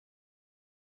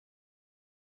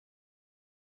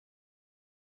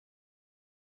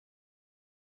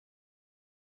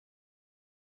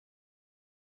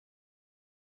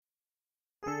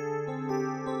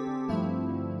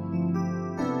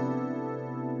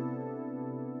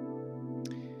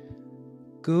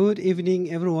Good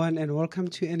evening, everyone, and welcome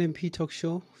to NMP Talk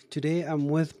Show. Today, I'm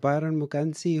with Byron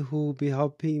Mukansi, who will be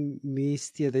helping me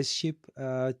steer this ship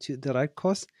to the right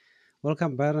course.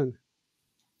 Welcome, Byron.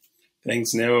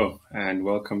 Thanks, Nero, and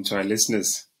welcome to our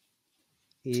listeners.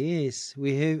 Yes,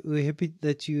 we're happy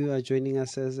that you are joining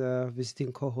us as a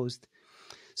visiting co-host.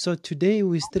 So today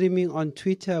we're streaming on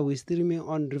Twitter, we're streaming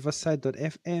on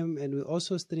Riverside.fm, and we're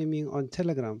also streaming on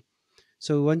Telegram.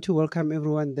 So we want to welcome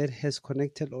everyone that has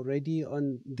connected already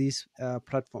on these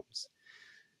platforms.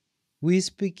 We're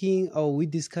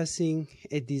discussing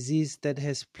a disease that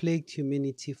has plagued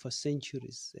humanity for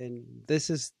centuries, and this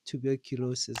is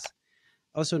tuberculosis,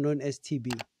 also known as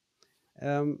TB.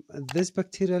 This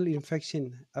bacterial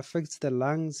infection affects the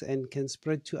lungs and can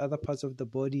spread to other parts of the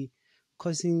body,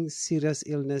 causing serious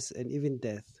illness and even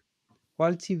death.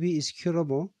 While TB is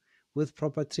curable with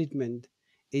proper treatment,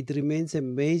 it remains a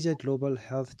major global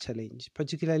health challenge,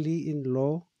 particularly in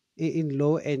low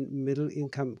and middle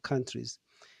income countries.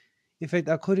 In fact,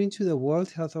 according to the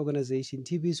World Health Organization,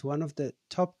 TB is one of the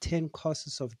top 10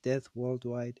 causes of death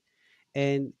worldwide.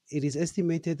 And it is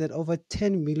estimated that over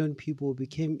 10 million people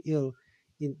became ill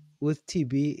with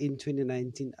TB in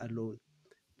 2019 alone.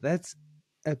 That's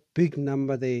a big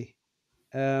number there.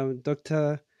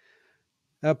 Dr.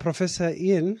 Professor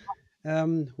Ian,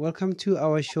 welcome to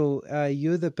our show.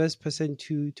 You're the best person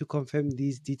to confirm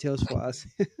these details for us.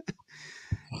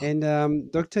 And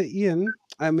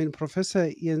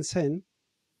Professor Ian Sanne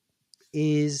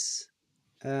is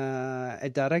a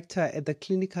director at the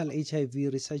Clinical HIV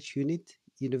Research Unit,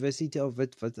 University of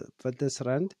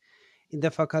Witwatersrand, in the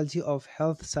Faculty of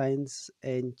Health Science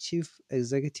and Chief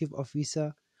Executive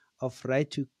Officer of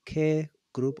Right to Care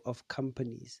Group of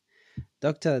Companies.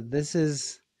 Doctor,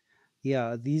 these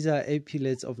are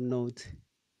epithets of note.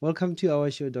 Welcome to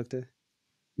our show, Doctor.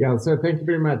 Yeah, so thank you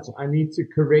very much. I need to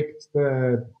correct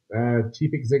the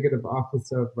Chief Executive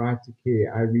Officer of Right to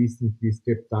Care. I recently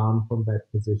stepped down from that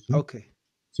position Okay.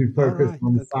 to focus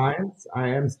on Okay. science. I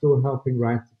am still helping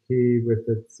Right to Care with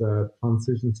its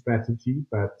transition strategy,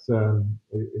 but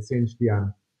essentially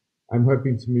I'm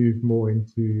hoping to move more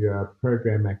into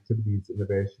program activities,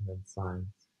 innovation, and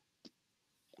science.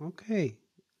 Okay.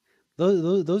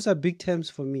 Those are big terms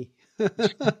for me.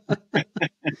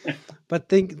 But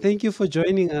thank you for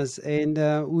joining us, and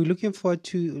we're looking forward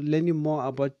to learning more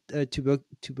about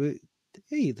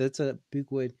hey, that's a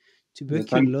big word,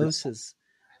 tuberculosis,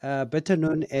 better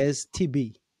known as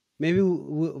TB. Maybe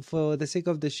for the sake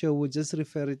of the show, we'll just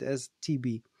refer it as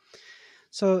TB.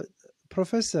 So,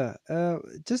 Professor,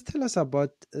 just tell us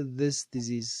about this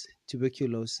disease,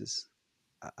 tuberculosis.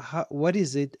 What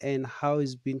is it, and how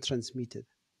is it being transmitted?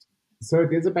 So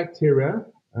there's a bacteria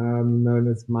known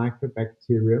as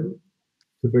Mycobacterium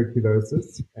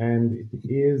tuberculosis, and it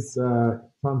is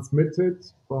transmitted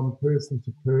from person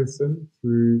to person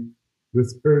through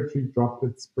respiratory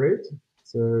droplet spread.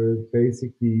 So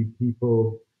basically,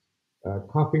 people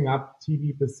coughing up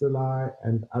TB bacilli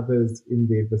and others in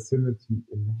their vicinity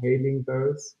inhaling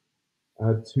those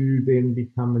to then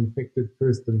become infected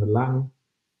first in the lung,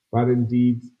 but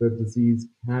indeed the disease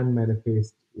can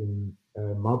manifest in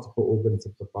multiple organs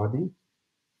of the body.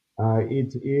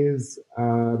 It is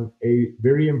a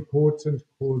very important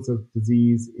cause of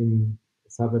disease in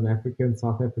Southern Africa and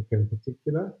South Africa in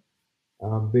particular.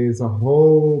 There's a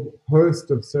whole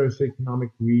host of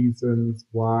socioeconomic reasons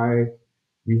why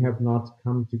we have not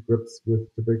come to grips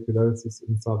with tuberculosis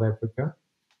in South Africa,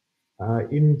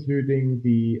 including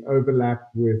the overlap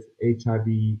with HIV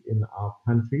in our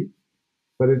country.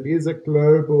 But it is a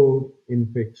global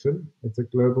infection. It's a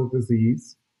global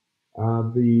disease.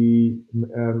 The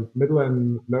middle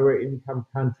and lower income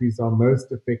countries are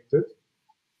most affected.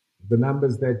 The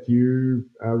numbers that you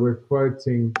were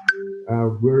quoting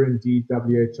were indeed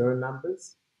WHO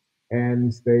numbers,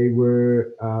 and they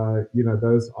were,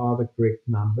 those are the correct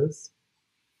numbers.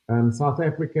 South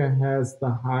Africa has the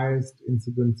highest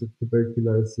incidence of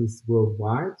tuberculosis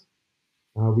worldwide.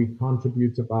 We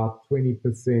contribute about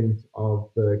 20% of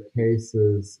the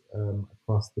cases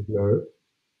across the globe.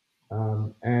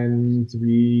 And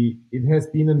it has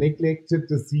been a neglected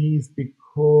disease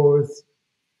because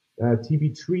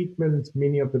TB treatment,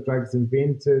 many of the drugs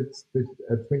invented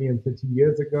 20 and 30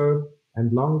 years ago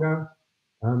and longer,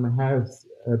 have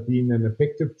been an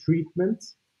effective treatment.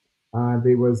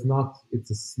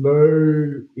 It's a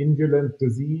slow, indolent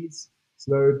disease,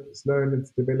 slow in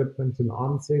its development and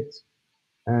onset.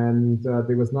 And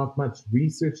there was not much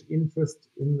research interest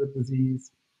in the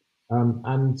disease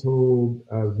until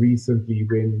recently,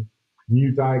 when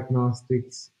new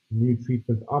diagnostics, new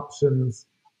treatment options,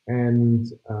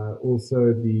 and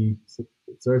also the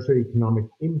socioeconomic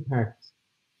impact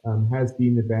has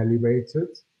been evaluated,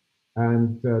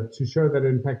 and to show that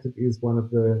in fact it is one of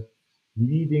the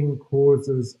leading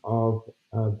causes of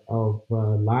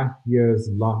life years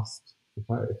lost,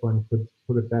 if one could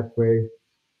put it that way,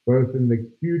 both in the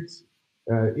acute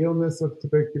illness of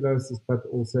tuberculosis, but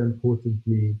also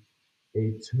importantly,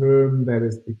 a term that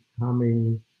is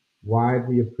becoming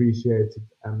widely appreciated,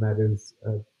 and that is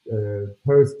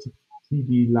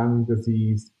post-TB lung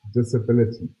disease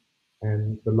disability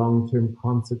and the long-term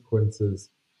consequences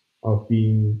of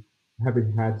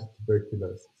having had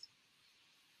tuberculosis.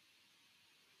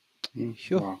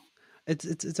 Sure. Wow.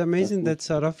 It's amazing that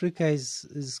South Africa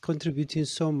is contributing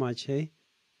so much, hey?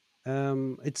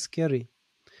 It's scary.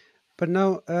 But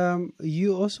now,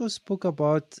 you also spoke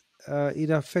about it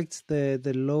affects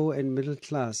the low and middle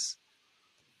class.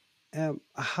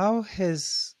 How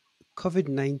has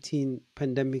COVID-19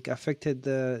 pandemic affected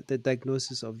the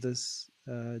diagnosis of this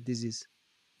disease?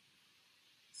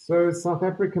 So South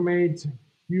Africa made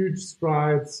huge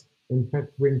strides, in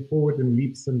fact, went forward in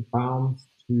leaps and bounds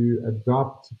to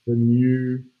adopt the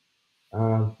new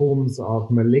forms of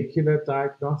molecular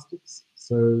diagnostics.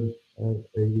 So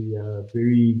a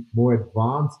very more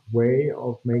advanced way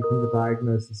of making the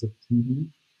diagnosis of TB,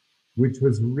 which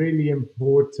was really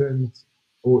important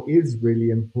or is really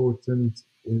important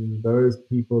in those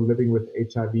people living with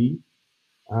HIV,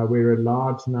 where a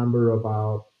large number of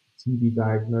our TB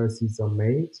diagnoses are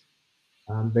made.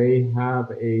 They have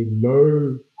a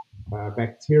low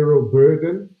bacterial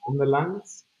burden in the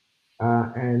lungs,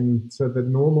 and so the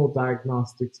normal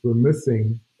diagnostics were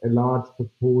missing a large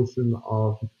proportion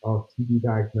of TB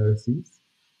diagnoses.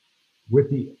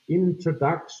 With the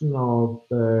introduction of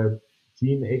the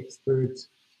gene expert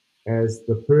as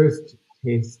the first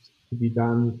test to be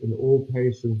done in all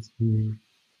patients who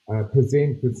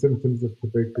present with symptoms of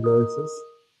tuberculosis,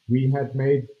 we had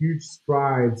made huge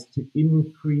strides to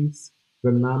increase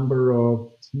the number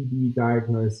of TB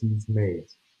diagnoses made.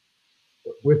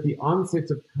 With the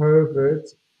onset of COVID,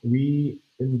 we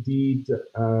indeed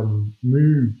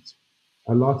moved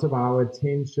a lot of our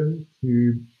attention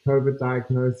to COVID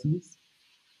diagnoses.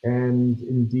 And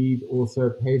indeed, also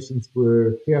patients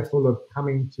were fearful of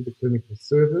coming to the clinical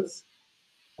service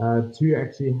to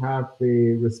actually have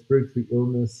their respiratory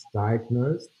illness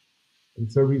diagnosed.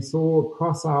 And so we saw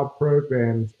across our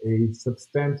programs a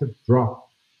substantive drop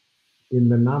in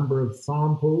the number of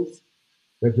samples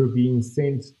that were being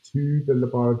sent to the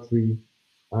laboratory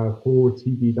for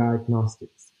TB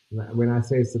diagnostics. When I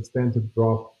say substantive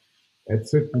drop, at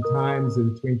certain times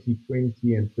in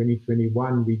 2020 and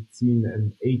 2021, we'd seen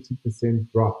an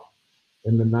 80% drop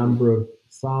in the number of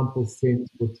samples sent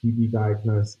for TB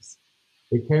diagnosis.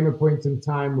 There came a point in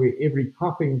time where every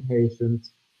coughing patient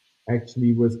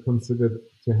actually was considered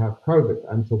to have COVID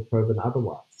until proven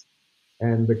otherwise.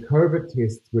 And the COVID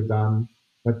tests were done,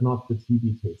 but not the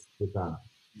TB tests were done.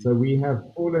 So we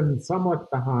have fallen somewhat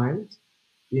behind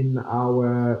in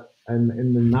our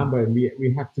in the number, and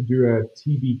we have to do a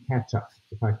TB catch-up,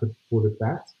 if I could call it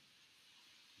that.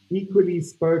 Equally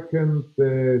spoken,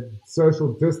 the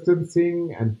social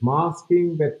distancing and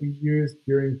masking that we used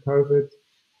during COVID,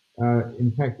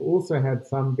 in fact, also had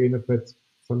some benefit,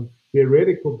 some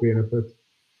theoretical benefit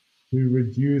to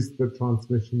reduce the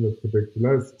transmission of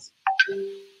tuberculosis.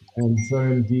 And so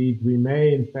indeed, we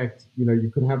may, in fact,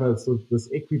 you could have a sort of this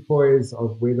equipoise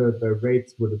of whether the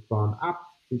rates would have gone up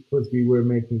because we were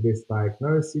making less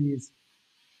diagnoses,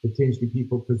 potentially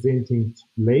people presenting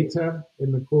later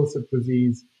in the course of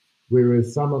disease,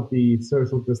 whereas some of the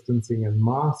social distancing and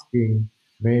masking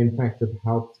may in fact have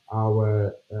helped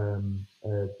our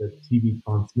the TB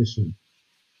transmission.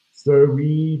 So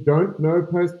we don't know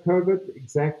post-COVID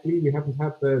exactly. We haven't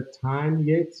had the time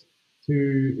yet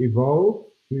to evolve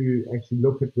to actually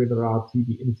look at whether our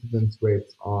TB incidence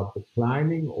rates are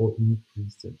declining or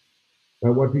increasing.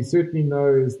 But what we certainly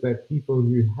know is that people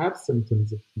who have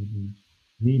symptoms of TB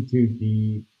need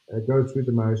to go through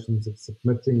the motions of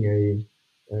submitting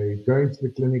going to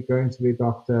the clinic, going to their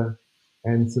doctor,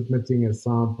 and submitting a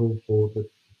sample for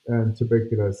the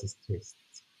tuberculosis tests.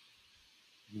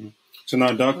 So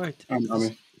now, Doc,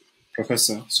 Right.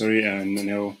 Professor, sorry,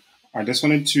 no, I just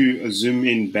wanted to zoom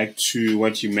in back to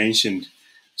what you mentioned.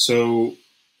 So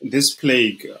this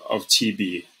plague of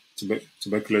TB,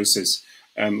 tuberculosis,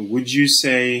 would you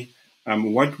say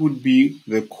what would be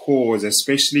the cause,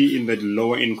 especially in the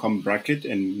lower income bracket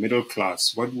and middle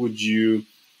class? What would you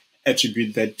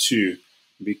attribute that to?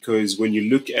 Because when you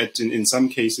look at, in some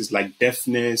cases, like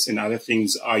deafness and other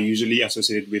things are usually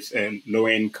associated with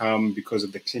lower income because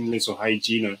of the cleanliness or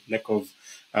hygiene or lack of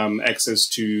access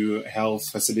to health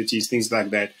facilities, things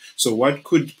like that. So what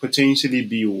could potentially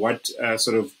be what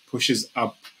sort of pushes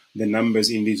up the numbers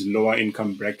in these lower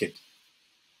income bracket?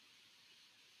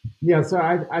 Yeah, so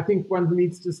I think one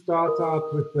needs to start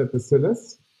out with the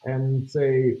bacillus and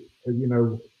say,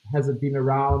 has it been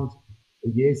around?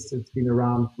 Yes, it's been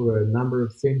around for a number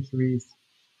of centuries.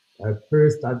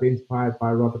 First identified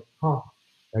by Robert Koch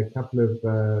a couple of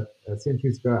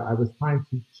centuries ago. I was trying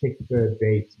to check the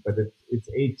date, but it's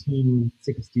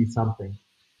 1860 something.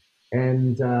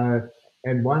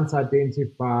 And once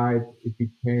identified, it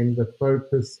became the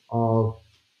focus of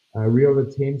real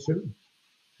attention.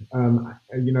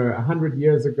 100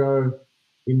 years ago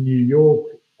in New York,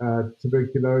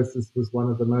 tuberculosis was one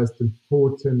of the most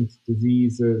important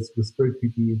diseases,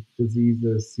 respiratory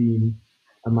diseases seen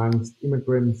amongst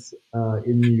immigrants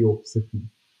in New York City.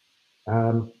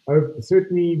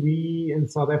 Certainly, we in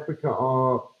South Africa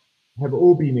have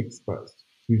all been exposed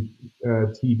to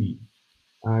TB.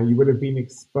 You would have been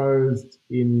exposed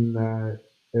in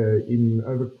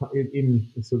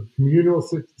sort of communal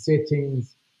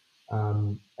settings,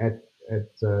 at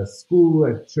school,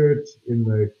 at church, in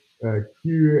the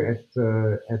queue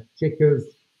at Checkers,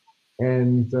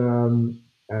 and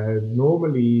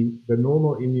normally the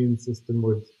normal immune system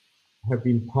would have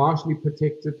been partially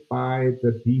protected by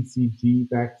the BCG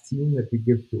vaccine that we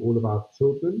give to all of our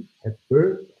children at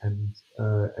birth and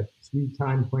at 3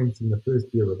 time points in the first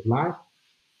year of life.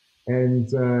 And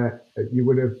you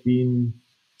would have been,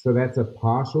 so that's a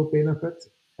partial benefit.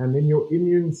 And then your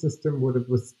immune system would have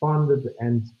responded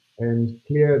and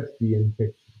cleared the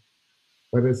infection.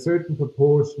 But a certain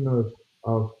proportion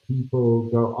of people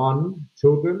go on,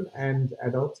 children and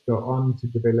adults go on to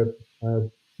develop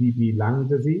TB lung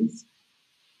disease.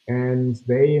 And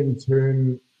they in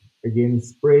turn, again,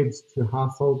 spread to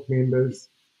household members,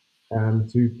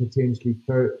 to potentially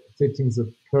settings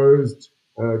of closed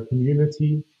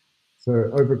community. So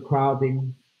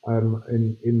overcrowding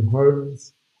in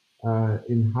homes,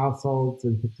 in households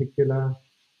in particular,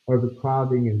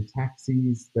 overcrowding in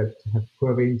taxis that have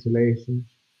poor ventilation.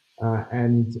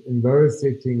 And in those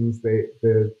settings,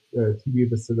 the TB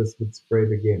bacillus would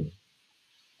spread again.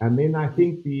 And then I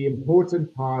think the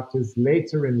important part is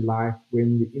later in life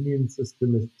when the immune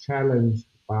system is challenged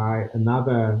by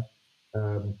another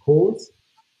cause,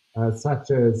 such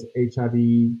as HIV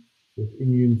with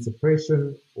immune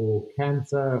suppression, or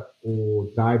cancer, or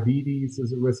diabetes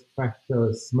is a risk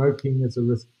factor, smoking is a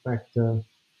risk factor,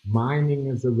 mining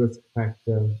is a risk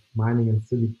factor, mining and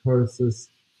silicosis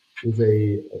is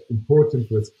a important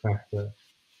risk factor.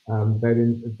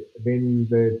 Then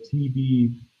the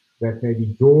TB that may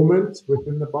be dormant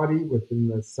within the body, within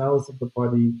the cells of the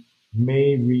body,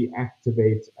 may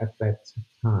reactivate at that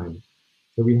time.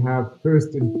 So we have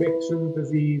first infection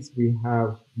disease, we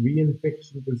have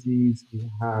reinfection disease, we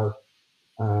have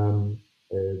a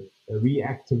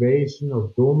reactivation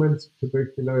of dormant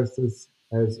tuberculosis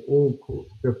as all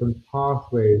different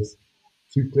pathways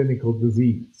to clinical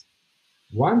disease.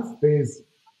 Once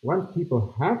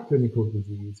people have clinical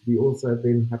disease, we also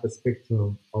then have a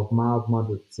spectrum of mild,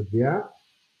 moderate, severe,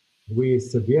 where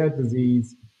severe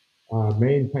disease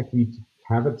may in fact lead to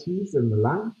cavities in the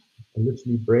lung, and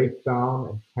literally breakdown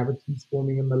and cavities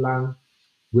forming in the lung,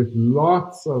 with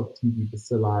lots of TB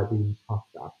bacilli being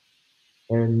puffed up.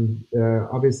 And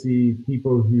obviously,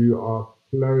 people who are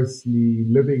closely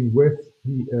living with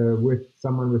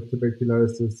someone with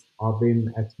tuberculosis are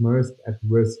then at most at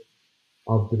risk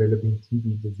of developing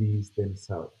TB disease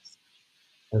themselves.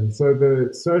 And so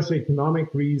the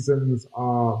socioeconomic reasons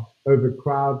are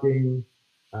overcrowding,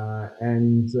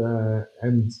 and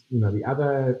the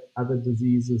other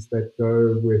diseases that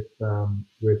go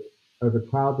with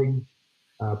overcrowding,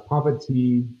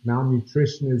 poverty,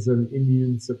 malnutritionism,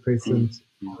 immune suppressant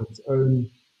on its own,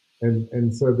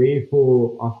 and so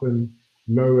therefore often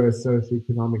lower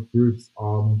socioeconomic groups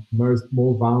are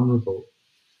more vulnerable.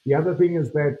 The other thing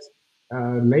is that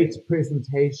late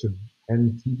presentation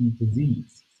and TB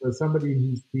disease. So somebody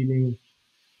who's feeling,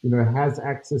 has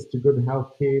access to good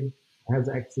health care, has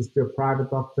access to a private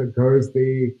doctor, goes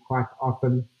there quite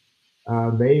often,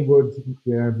 they would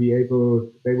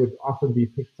they would often be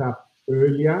picked up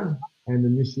earlier and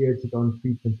initiated on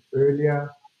treatment earlier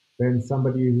than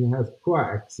somebody who has poor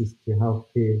access to health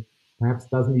care, perhaps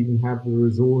doesn't even have the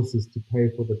resources to pay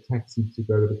for the taxi to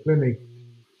go to the clinic.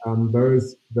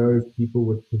 Those people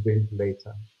would present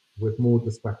later with more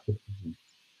destructive disease.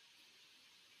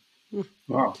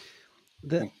 Wow.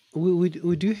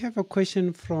 We do have a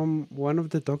question from one of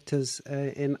the doctors,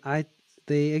 and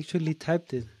they actually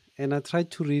typed it, and I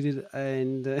tried to read it,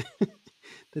 and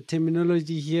the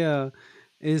terminology here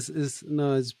is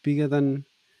no, it's bigger than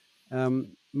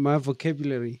my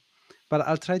vocabulary, but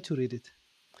I'll try to read it.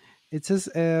 It says,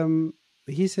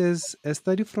 He says a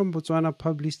study from Botswana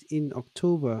published in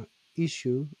October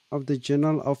issue of the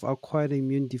Journal of Acquired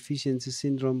Immune Deficiency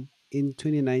Syndrome in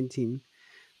 2019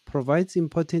 provides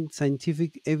important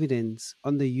scientific evidence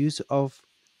on the use of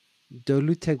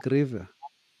dolutegravir.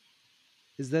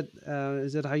 Is that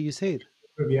how you say it?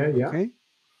 Yeah, yeah, Okay,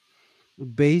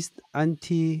 based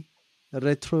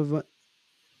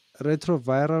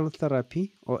anti-retroviral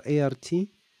therapy or ART yeah.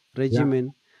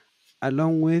 regimen,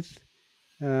 along with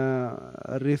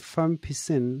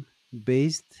rifampicin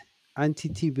based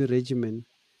anti-TB regimen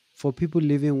for people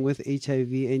living with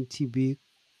HIV and TB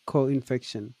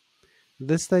co-infection.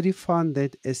 The study found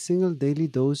that a single daily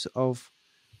dose of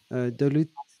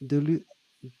dilute, dilute,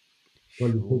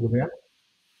 Dolutegravir.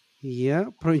 yeah,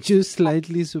 produced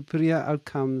slightly superior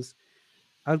outcomes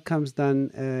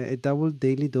than a double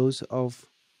daily dose of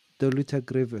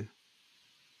dolutegravir.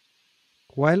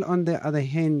 While on the other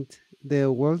hand,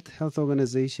 the World Health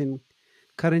Organization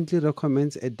currently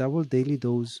recommends a double daily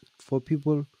dose for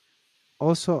people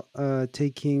also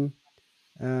taking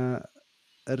uh,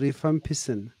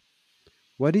 rifampicin.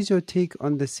 What is your take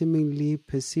on the seemingly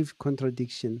perceived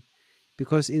contradiction?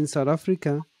 Because in South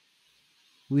Africa,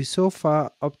 we so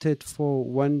far opted for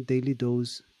one daily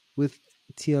dose with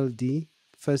TLD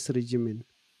first regimen.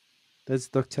 That's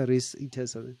Dr. Reese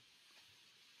Itesa.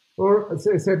 Or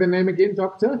say the name again,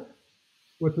 doctor.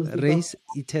 What was the doctor? Reese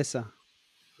Itesa.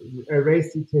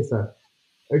 Racy Tessa.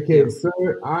 Yeah. Okay, so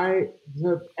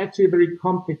actually a very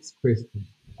complex question.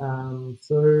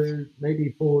 So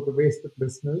maybe for the rest of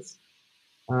listeners,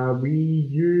 we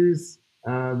use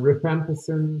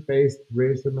rifampicin-based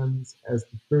regimens as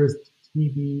the first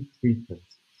TB treatment.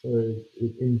 So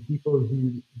in people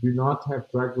who do not have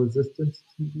drug-resistant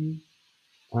TB,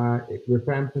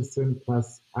 rifampicin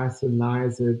plus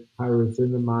isoniazid,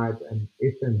 pyrazinamide, and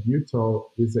ethambutol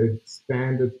is a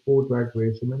standard four-drug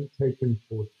regimen taken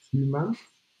for 2 months,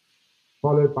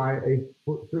 followed by a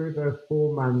further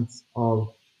 4 months of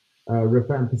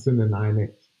rifampicin and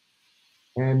INH.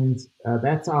 And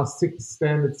that's our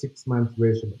standard 6-month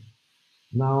regimen.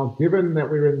 Now, given that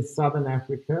we're in Southern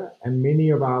Africa and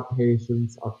many of our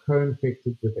patients are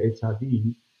co-infected with HIV,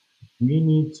 we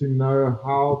need to know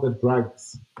how the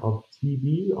drugs of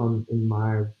TB in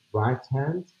my right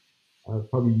hand,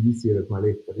 probably you see it as my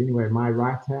left, but anyway, my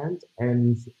right hand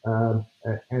and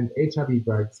HIV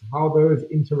drugs, how those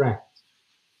interact.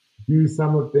 Do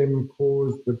some of them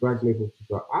cause the drug levels to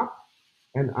go up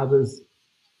and others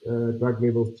drug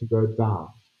levels to go down?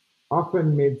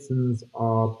 Often medicines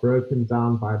are broken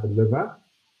down by the liver,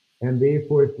 and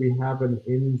therefore, if we have an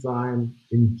enzyme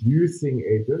inducing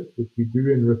agent, which we do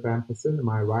in rifampicin in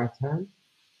my right hand,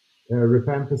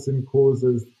 rifampicin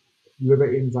causes liver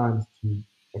enzymes to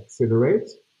accelerate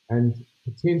and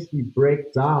potentially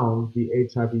break down the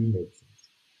HIV medicines.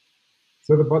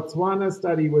 So the Botswana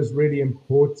study was really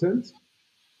important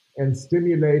and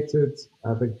stimulated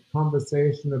the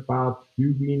conversation about,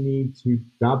 do we need to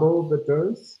double the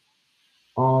dose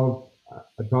of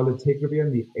dolutegravir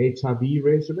in the HIV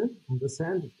regimen?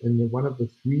 Understand? One of the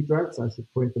three drugs, I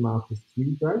should point them out as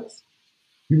three drugs.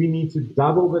 Do we need to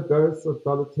double the dose of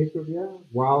dolutegravir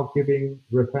while giving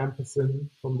rifampicin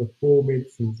from the four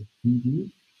medicines of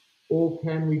TB? Or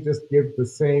can we just give the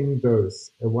same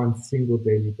dose, one single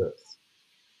daily dose?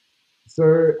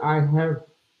 So I've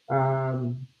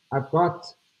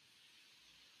got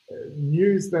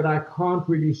news that I can't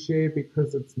really share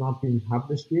because it's not been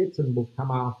published yet, and will come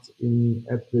out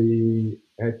at the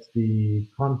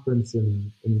conference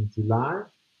in July,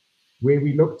 where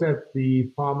we looked at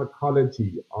the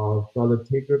pharmacology of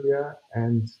dolutegravir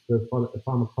and the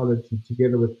pharmacology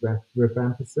together with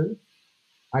rifampicin.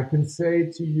 I can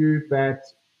say to you that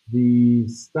the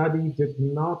study did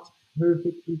not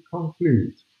perfectly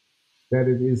conclude that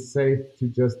it is safe to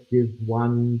just give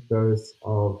one dose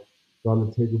of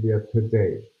dolutegravir per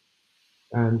day.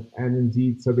 And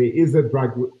indeed, so there is a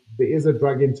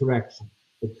drug interaction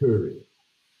occurring.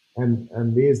 And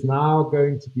there's now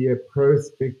going to be a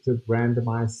prospective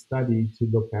randomized study to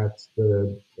look at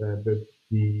the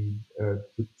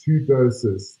two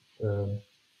doses.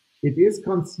 It is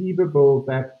conceivable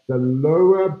that the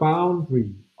lower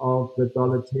boundary of the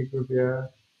dolutegravir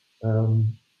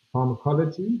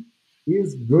pharmacology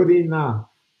is good enough,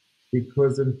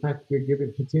 because in fact we're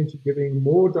potentially giving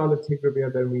more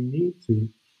dolutegravir than we need to.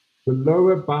 The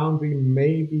lower boundary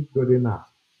may be good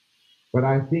enough. But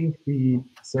I think the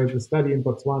study in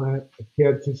Botswana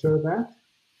appeared to show that,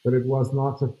 but it was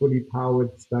not a fully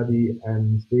powered study,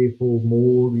 and therefore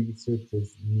more research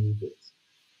is needed.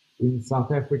 In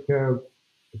South Africa,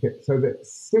 okay, so the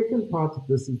second part of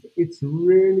this is it's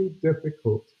really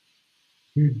difficult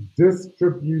to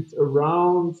distribute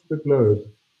around the globe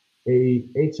a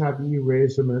HIV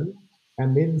regimen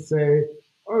and then say,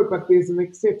 oh, but there's an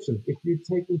exception. If you're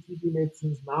taking TB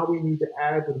medicines, now we need to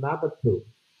add another pill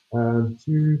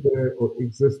to the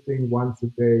existing once a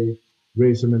day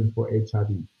regimen for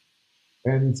HIV.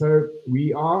 And so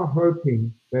we are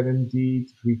hoping that indeed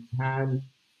we can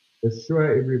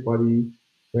assure everybody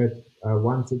that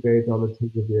once a day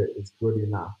dolutegravir is good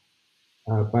enough.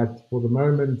 But for the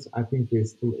moment, I think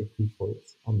there's still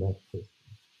equipoise on that question.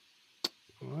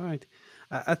 All right.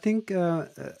 I think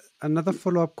another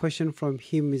follow-up question from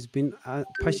him has been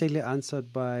partially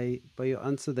answered by your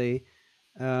answer there,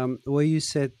 where you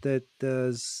said that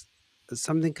there's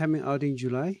something coming out in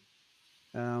July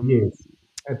um, Yes,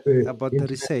 at the about the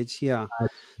International research. Yeah.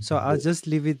 So I'll Day. just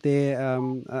leave it there.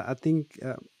 I think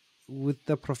with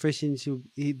the professions,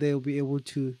 they'll be able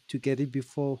to get it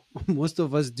before most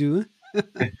of us do.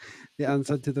 The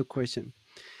answer to the question.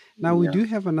 Now we Yeah. do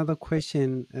have another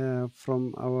question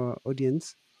from our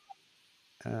audience.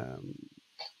 Um,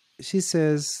 she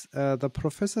says the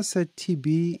professor said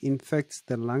TB infects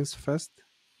the lungs first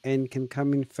and can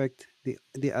come infect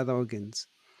the other organs.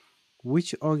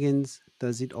 Which organs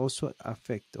does it also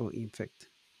affect or infect?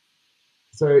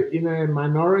 So, in a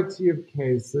minority of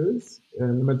cases, the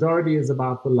majority is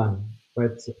about the lung,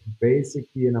 but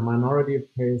basically, in a minority of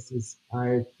cases,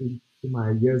 I think through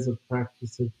my years of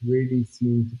practice have really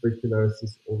seen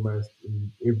tuberculosis almost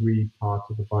in every part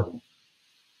of the body.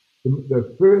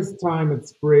 The first time it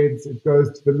spreads, it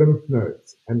goes to the lymph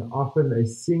nodes, and often a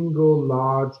single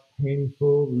large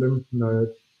painful lymph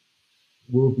node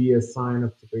will be a sign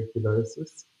of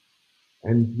tuberculosis.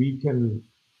 And we can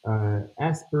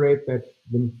aspirate that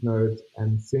lymph node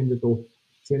and send off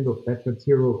that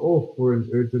material off for an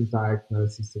urgent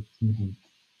diagnosis of TB.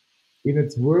 In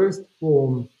its worst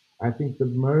form, I think the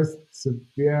most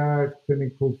severe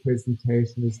clinical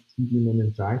presentation is TB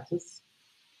meningitis,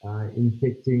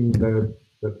 infecting the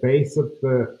base of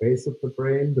the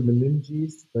brain, the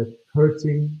meninges, the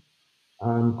coating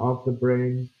of the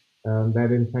brain.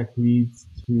 That in fact leads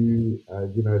to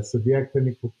severe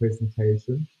clinical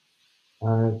presentation.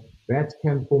 Uh, that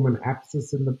can form an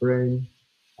abscess in the brain.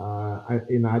 I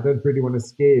don't really want to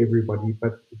scare everybody,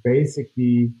 but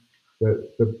basically,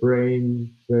 the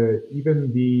brain,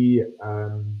 even the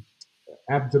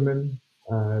abdomen,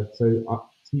 so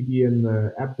TB in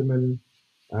the abdomen,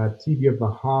 TB of the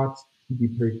heart,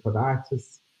 TB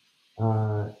pericarditis.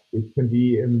 It can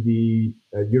be in the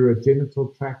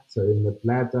urogenital tract, so in the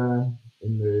bladder,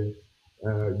 in the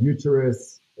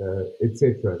uterus,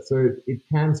 etc. So it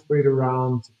can spread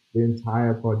around the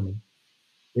entire body.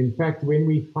 In fact, when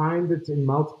we find it in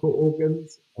multiple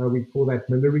organs, we call that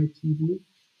miliary TB.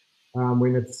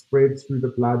 When it spreads through the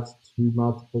blood to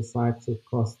multiple sites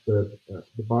across the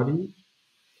body,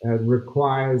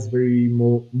 requires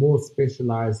more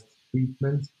specialized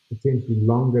treatment, potentially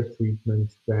longer treatment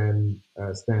than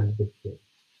standard of care.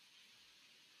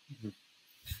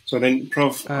 So then,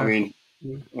 Prof, I Uh, mean,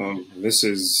 mm, this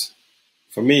is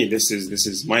for me. This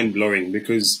is mind blowing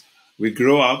because we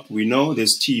grow up, we know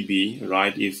there's TB,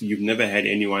 right? If you've never had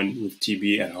anyone with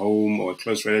TB at home or a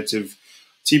close relative,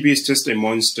 TB is just a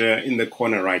monster in the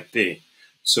corner right there.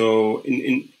 So,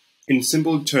 in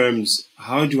simple terms,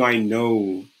 how do I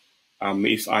know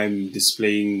if I'm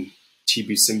displaying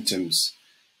TB symptoms,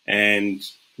 and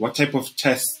what type of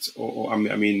test, or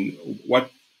I mean,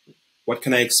 what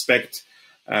can I expect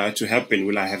to happen?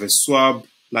 Will I have a swab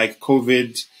like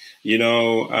COVID?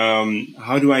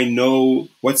 How do I know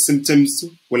what symptoms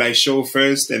will I show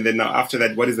first? And then after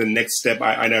that, what is the next step?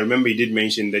 I remember you did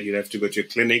mention that you'd have to go to a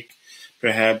clinic,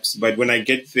 perhaps. But when I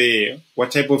get there,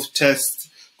 what type of test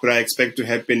could I expect to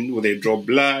happen? Will they draw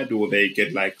blood? Will they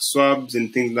get like swabs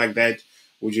and things like that?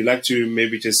 Would you like to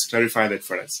maybe just clarify that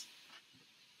for us?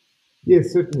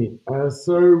 Yes, certainly.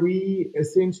 So we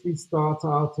essentially start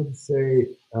out and say,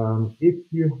 if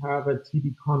you have a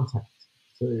TB contact,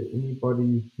 so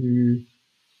anybody who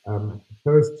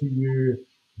close to you,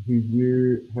 who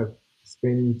you have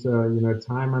spent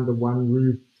time under one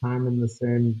roof, time in the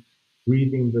same,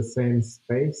 breathing the same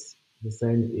space, the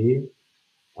same air,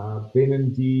 then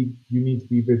indeed you need to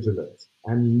be vigilant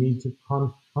and you need to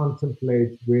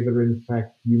contemplate whether in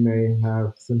fact you may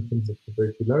have symptoms of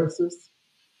tuberculosis.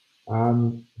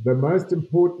 The most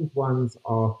important ones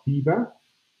are fever,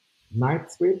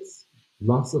 night sweats,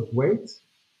 loss of weight,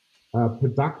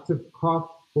 productive cough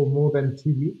for more than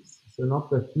 2 weeks. So not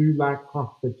the flu-like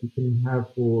cough that you can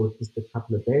have for just a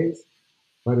couple of days,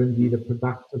 but indeed a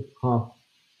productive cough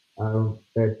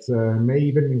that may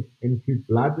even include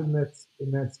blood in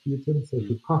that sputum. So if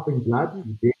you're coughing blood,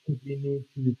 you definitely need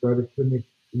to go to clinic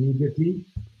immediately,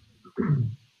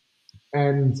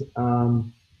 and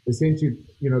essentially,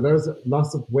 those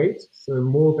loss of weight, so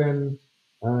more than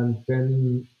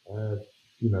 3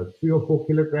 or 4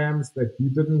 kilograms that you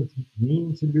didn't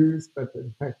mean to lose, but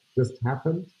in fact just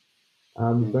happened.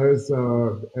 Those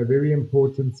are very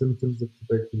important symptoms of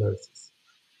tuberculosis.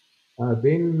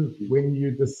 Then, when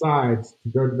you decide to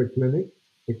go to the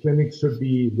clinic should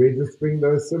be registering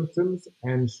those symptoms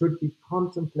and should be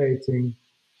contemplating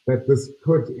that this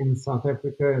could, in South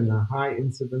Africa, in a high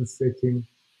incidence setting,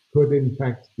 could in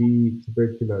fact be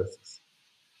tuberculosis.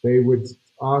 They would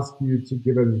ask you to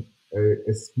give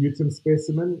a sputum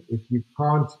specimen. If you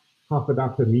can't cough it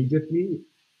up immediately,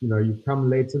 you come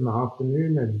late in the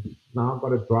afternoon and now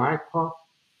got a dry cough,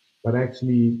 but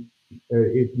actually,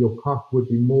 if your cough would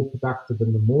be more productive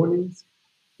in the mornings,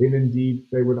 then indeed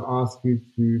they would ask you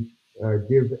to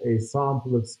give a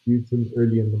sample of sputum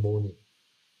early in the morning.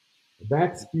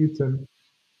 That sputum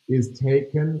is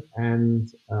taken,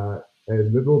 and a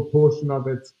little portion of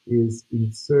it is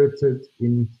inserted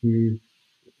into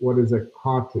what is a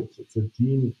cartridge. It's a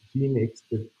gene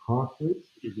expert cartridge.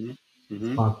 Mm-hmm. It's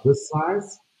Mm-hmm. about this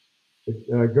size.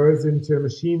 It goes into a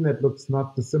machine that looks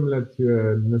not dissimilar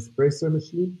to an espresso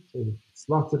machine. So it's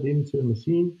slotted into a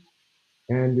machine,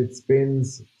 and it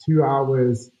spends 2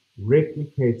 hours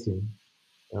replicating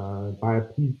by a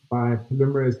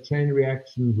polymerase chain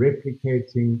reaction,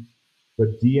 replicating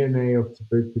the DNA of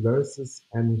tuberculosis,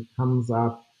 and comes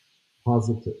out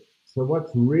positive. So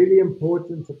what's really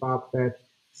important about that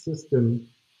system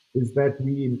is that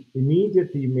we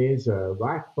immediately measure,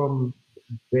 right from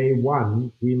day one,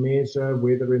 we measure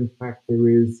whether in fact there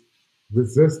is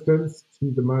resistance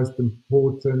to the most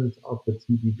important of the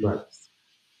TB drugs.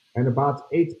 And about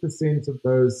 8% of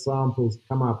those samples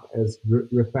come up as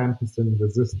rifampicin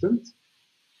resistant,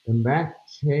 and that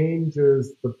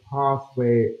changes the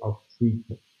pathway of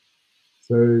treatment.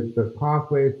 So the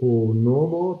pathway for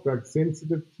normal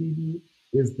drug-sensitive TB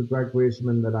is the drug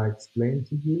regimen that I explained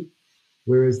to you,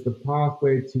 whereas the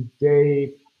pathway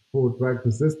today for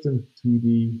drug-resistant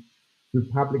TB, through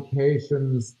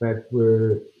publications that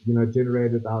were,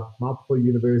 generated out of multiple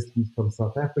universities from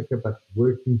South Africa, but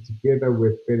working together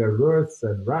with Belarus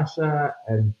and Russia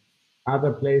and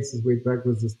other places where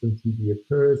drug-resistant TB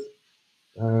occurs,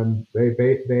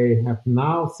 they have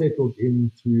now settled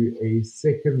into a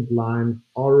second line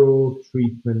oral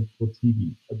treatment for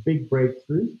TB, a big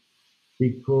breakthrough,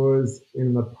 because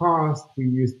in the past we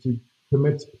used to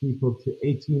commit people to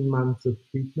 18 months of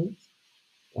treatment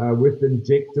with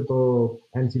injectable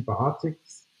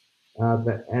antibiotics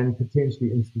and potentially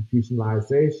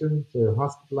institutionalization, so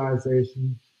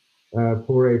hospitalization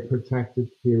for a protracted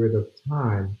period of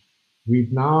time.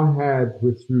 We've now had,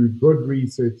 through good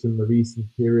research in the recent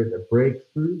period, a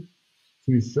breakthrough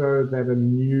to show that a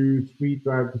new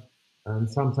three-drug and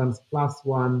sometimes plus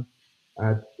one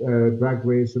drug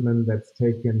regimen that's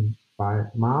taken by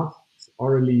mouth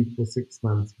orally for 6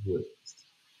 months works.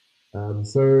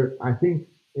 So I think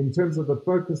in terms of the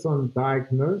focus on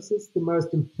diagnosis, the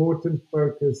most important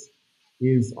focus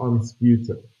is on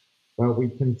sputum. But we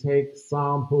can take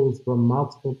samples from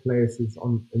multiple places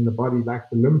in the body, like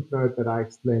the lymph node that I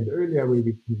explained earlier, where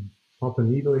we can pop a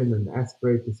needle in and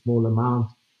aspirate a small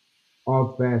amount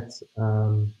of that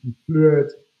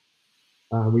fluid.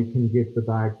 We can get the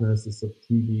diagnosis of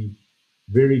TB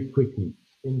very quickly.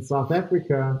 In South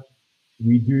Africa,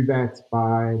 we do that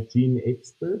by gene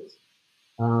expert.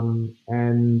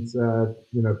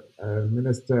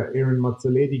 Minister Aaron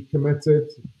Motsoaledi committed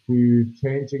to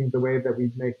changing the way that we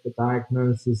make the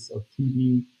diagnosis of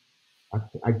TB.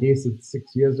 I guess it's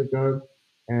 6 years ago,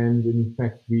 and in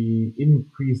fact, we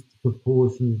increased the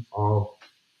proportion of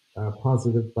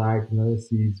positive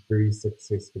diagnoses very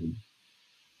successfully.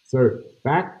 So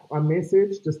back on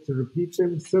message, just to repeat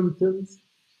them: symptoms,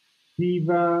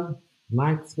 fever,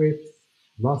 night sweats,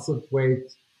 loss of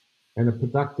weight, and a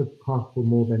productive cough for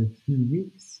more than 2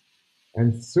 weeks.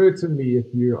 And certainly if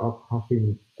you are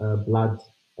coughing blood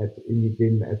at any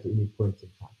point in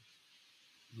time.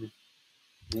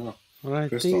 Yeah. All right.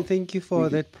 Crystal. Thank you for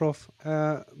Thank you. that, Prof.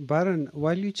 Baron,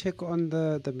 while you check on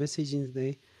the messaging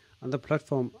there on the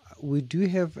platform, we do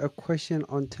have a question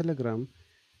on Telegram.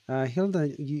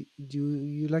 Hilda,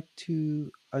 you like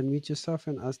to unmute yourself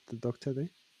and ask the doctor there?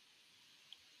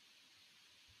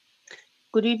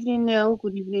 Good evening, Neil.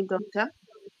 Good evening, Doctor.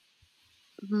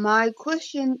 My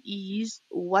question is,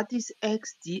 what is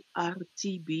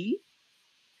XDR-TB,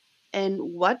 and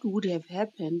what would have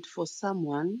happened for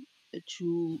someone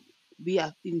to be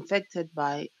infected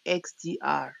by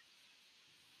XDR?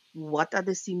 What are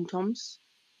the symptoms?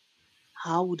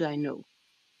 How would I know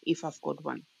if I've got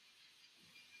one?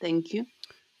 Thank you.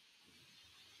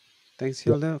 Thanks,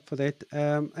 Hilda, for that.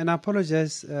 And I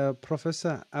apologize,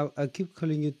 Professor. I'll keep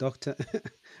calling you Doctor.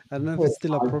 I don't know if it's That's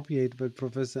still fine. appropriate, but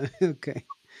Professor. Okay.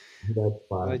 That's All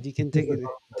fine. right, you can Just a take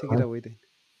doctor, it right? away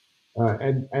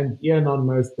then. And Ian on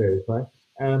most days, right?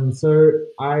 So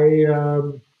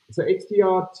so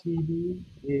XDR TB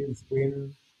is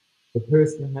when the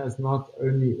person has not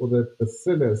only, or the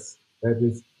bacillus that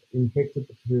is infected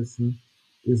the person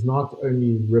is not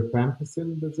only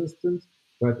rifampicin resistant,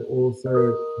 but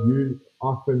also you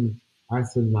often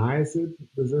isoniazid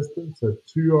resistant. So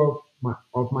two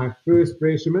of my first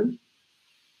regimen,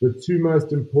 the two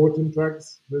most important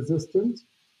drugs resistant,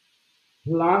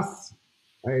 plus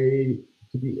a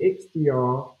to the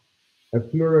XDR a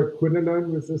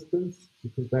fluoroquinolone resistance,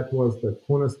 because that was the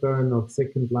cornerstone of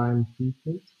second line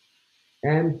treatment,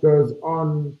 and goes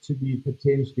on to be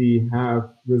potentially have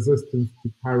resistance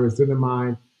to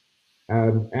pyrazinamide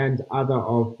and other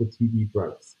of the TB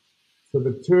drugs. So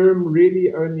the term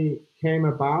really only came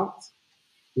about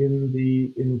in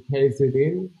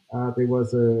KZN. There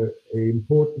was a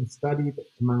important study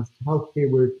amongst healthcare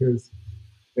workers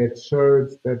that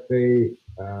showed that they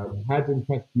had in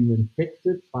fact been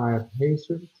infected by a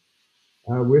patient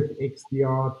with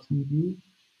XDR TB,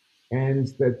 and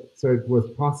that so it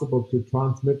was possible to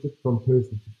transmit it from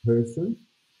person to person.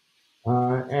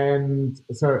 And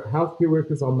so healthcare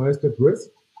workers are most at risk.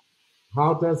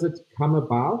 How does it come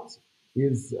about?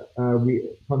 Is we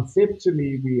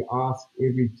conceptually we ask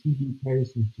every TB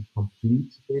patient to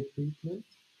complete their treatment,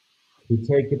 to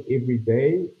take it every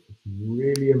day. It's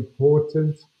really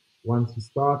important once you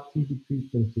start TB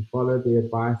treatment to follow the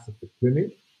advice of the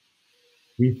clinic.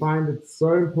 We find it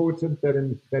so important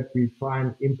that we try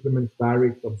and implement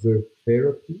direct observed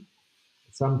therapy.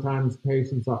 Sometimes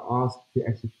patients are asked to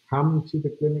actually come to the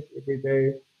clinic every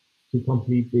day to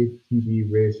complete their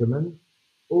TB regimen,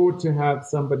 or to have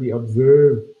somebody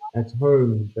observe at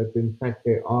home that in fact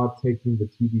they are taking the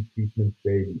TB treatment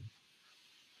daily.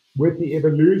 With the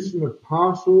evolution of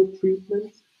partial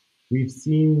treatment, we've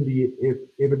seen the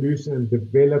evolution and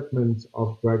development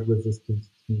of drug-resistant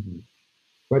TB.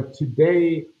 But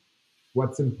today,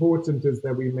 what's important is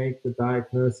that we make the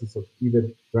diagnosis of either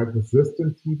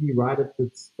drug-resistant TB right at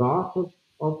the start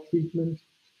of treatment,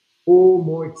 or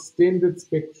more extended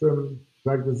spectrum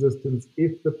drug resistance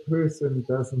if the person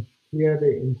doesn't clear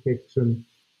their infection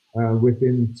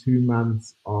within 2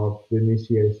 months of the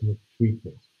initiation of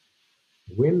treatment.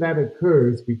 When that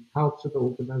occurs, we culture the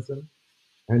organism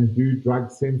and do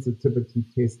drug sensitivity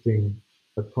testing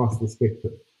across the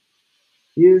spectrum.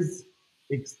 Is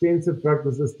extensive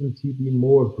drug-resistant TB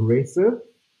more aggressive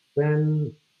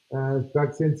than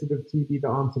drug-sensitive TB? The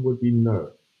answer would be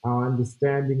no. Our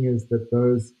understanding is that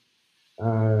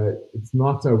it's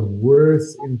not a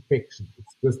worse infection.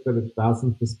 It's just that it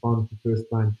doesn't respond to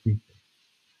first-line treatment.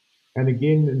 And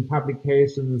again, in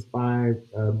publications by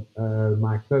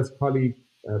my close colleague,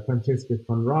 Francesca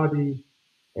Conradi,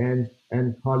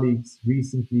 and colleagues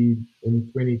recently in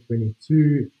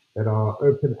 2022 that are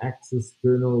open access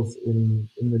journals in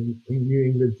the New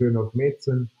England Journal of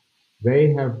Medicine,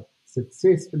 they have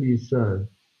successfully shown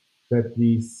that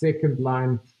the second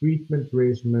line treatment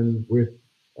regimen with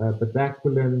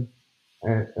bedaquiline,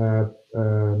 uh,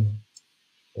 um,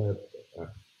 uh,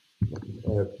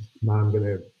 now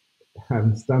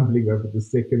I'm stumbling over the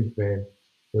second there.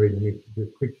 Sorry, let me do a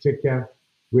quick check here.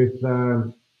 With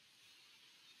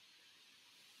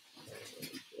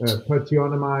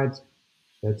proteonomide,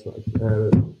 that's right.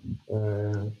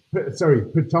 Sorry,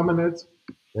 predominant.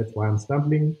 That's why I'm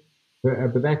stumbling.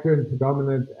 Bedaquiline,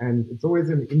 predominant, and it's always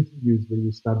in interviews where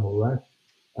you stumble, right?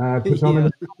 Yeah.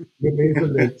 Predominant,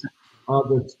 linezolid are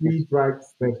the three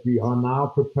drugs that we are now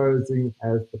proposing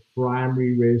as the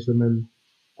primary regimen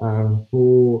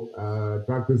for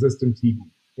drug-resistant TB.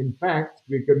 In fact,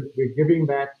 we're giving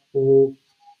that for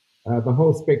the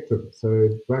whole spectrum. So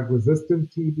drug-resistant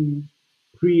TB,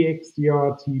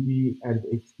 pre-XDR TB, and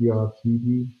XDR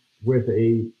TB with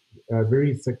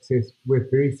very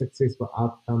successful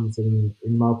outcomes in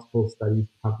multiple studies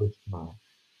published now.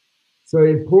 So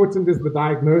important is the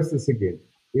diagnosis again.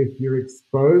 If you're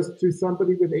exposed to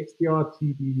somebody with XDR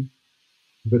TB,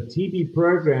 the TB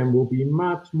program will be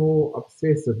much more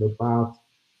obsessive about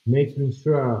making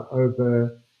sure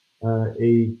over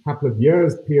a couple of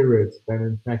years period that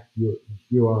in fact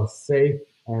you are safe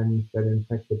and that in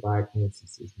fact the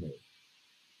diagnosis is made.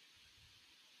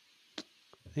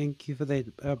 Thank you for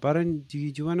that. Baron, do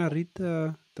you want to read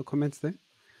the comments there?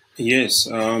 Yes.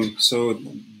 So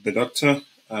the doctor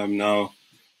now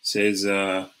says,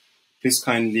 please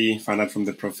kindly find out from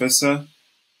the professor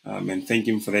and thank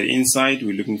him for that insight.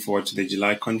 We're looking forward to the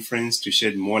July conference to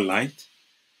shed more light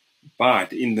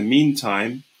But in the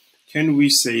meantime, can we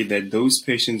say that those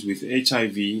patients with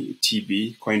HIV,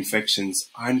 TB, co-infections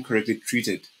are incorrectly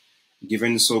treated,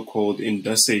 given so-called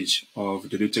dosage of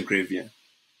dolutegravir?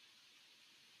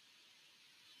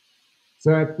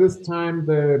 So at this time,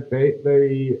 the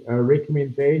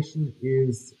recommendation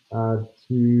is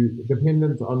to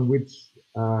dependent on which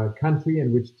country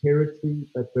and which territory,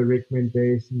 but the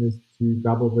recommendation is to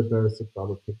double the dose of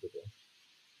dolutegravir.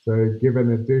 So give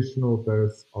an additional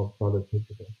dose of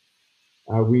dolutegravir.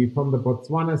 From the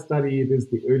Botswana study, it is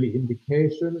the early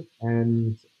indication,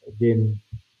 and again,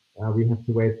 we have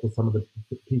to wait for some of the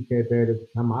PK data to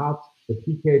come out. The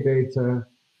PK data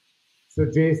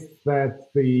suggests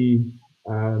that the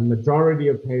majority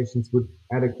of patients would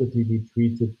adequately be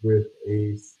treated with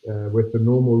the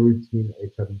normal routine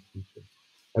HIV treatment,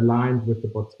 aligned with the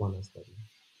Botswana study.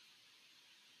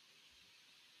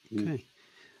 Okay.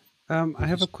 I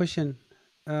have a question.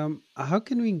 How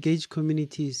can we engage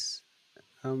communities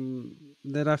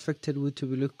that are affected with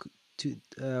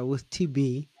with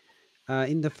TB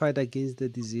in the fight against the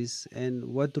disease, and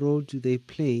what role do they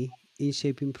play in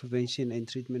shaping prevention and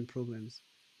treatment programs?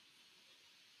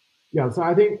 Yeah, so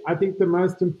I think the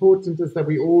most important is that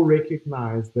we all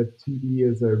recognize that TB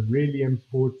is a really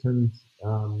important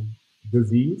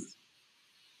disease.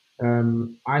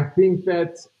 I think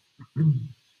that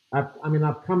I've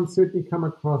certainly come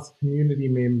across community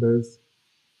members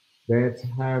that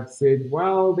have said,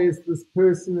 well, there's this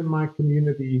person in my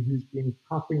community who's been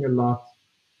coughing a lot,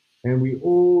 and we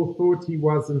all thought he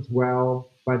wasn't well,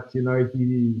 but he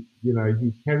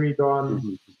carried on,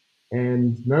 Mhm.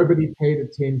 and nobody paid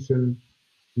attention.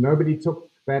 Nobody took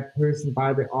that person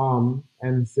by the arm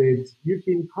and said, you've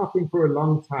been coughing for a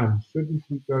long time. Shouldn't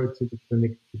we go to the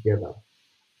clinic together?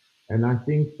 And I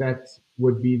think that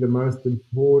would be the most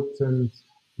important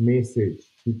message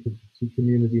to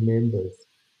community members.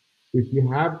 If you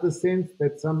have the sense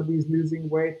that somebody's losing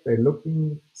weight, they're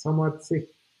looking somewhat sick,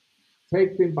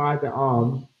 take them by the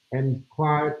arm and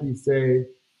quietly say,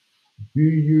 do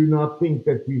you not think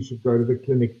that we should go to the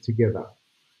clinic together?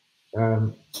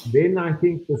 Then I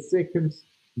think the second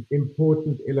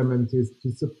important element is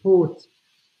to support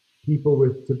people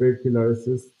with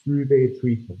tuberculosis through their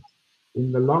treatment.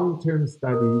 In the long-term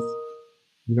studies,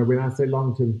 when I say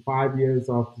long-term, 5 years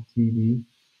after TB,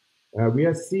 we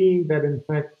are seeing that in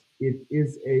fact it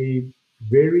is a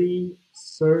very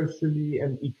socially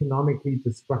and economically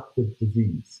destructive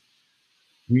disease.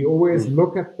 We always Mhm.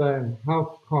 look at the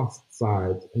health cost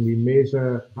side and we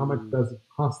measure how much Mm, does it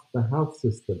cost the health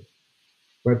system,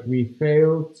 but we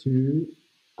fail to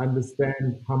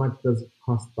understand how much does it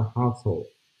cost the household.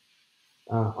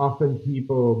 Often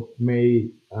people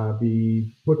may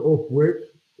be put off work.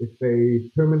 If they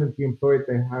permanently employed,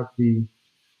 they have the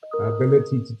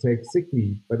ability to take sick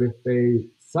leave. But if they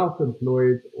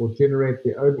self-employed or generate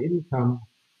their own income,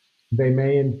 they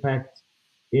may in fact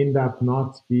end up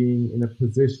not being in a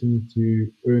position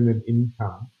to earn an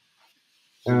income.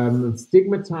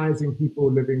 Stigmatizing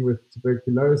people living with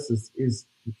tuberculosis is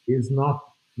not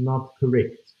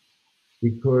correct,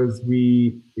 because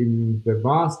in the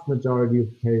vast majority of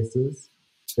cases,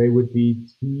 they would be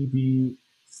TB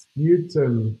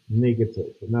sputum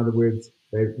negative. In other words,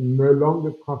 they're no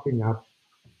longer coughing up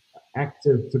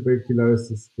active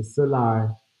tuberculosis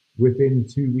bacilli within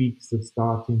 2 weeks of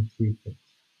starting treatment.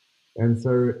 And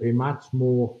so a much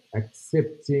more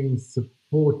accepting,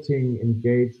 supporting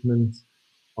engagement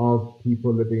of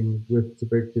people living with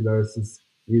tuberculosis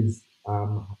is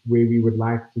where we would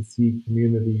like to see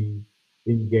community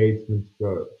engagement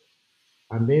go.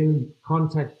 And then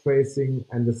contact tracing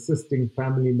and assisting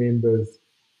family members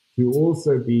to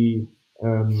also be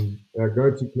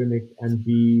go to clinic and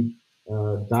be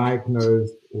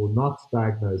diagnosed or not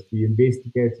diagnosed, be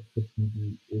investigated for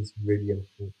TB is really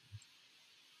important.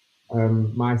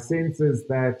 My sense is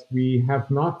that we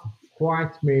have not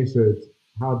quite measured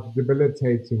how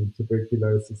debilitating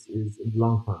tuberculosis is in the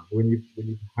long run when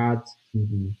you've had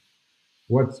TB.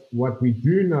 What we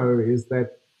do know is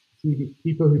that TB,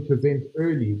 people who present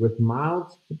early with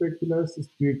mild tuberculosis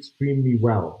do extremely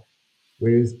well,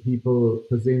 whereas people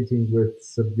presenting with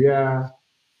severe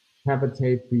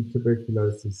cavitatory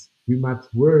tuberculosis do much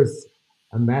worse,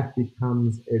 and that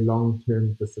becomes a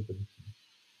long-term disability.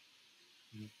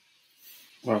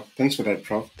 Well, thanks for that,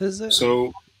 Prof. there's a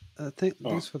So, oh,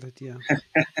 thanks for that. Yeah.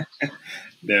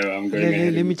 there I'm going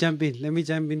ahead Let me and jump in. Let me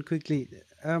jump in quickly.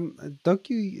 Doc,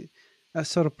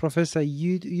 sorry, Professor,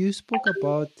 you spoke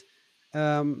about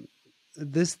um,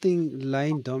 this thing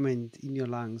lying dormant in your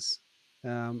lungs,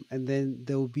 and then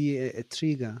there will be a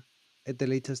trigger at the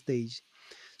later stage.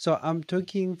 So I'm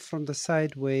talking from the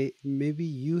side where maybe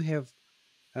you have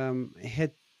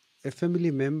had a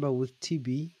family member with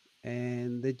TB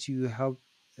and that you help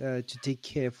to take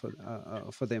care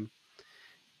for them.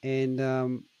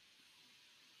 And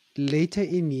later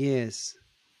in years,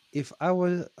 if I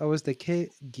was the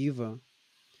caregiver,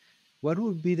 what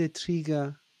would be the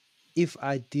trigger if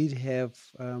I did have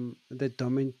the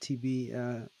dormant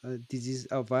TB disease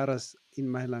or virus in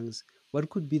my lungs? What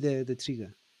could be the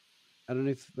trigger? I don't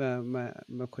know if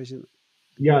my question.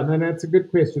 Yeah, no, that's a good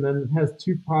question, and it has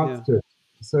two parts Yeah, to it.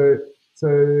 So, so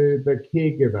the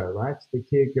caregiver, right? The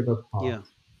caregiver part. yeah,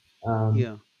 Um,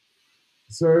 yeah.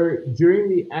 so during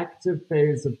the active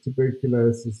phase of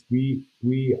tuberculosis, we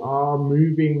are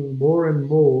moving more and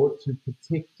more to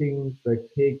protecting the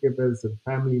caregivers and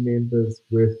family members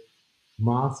with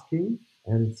masking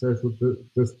and social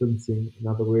distancing. In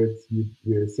other words, you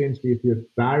essentially, if you're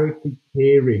directly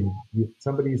caring,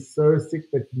 somebody is so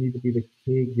sick that you need to be the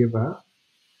caregiver,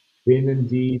 then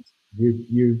indeed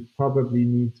you probably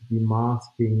need to be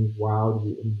masking while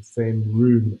you're in the same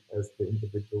room as the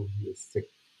individual who is sick.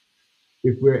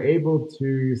 If we're able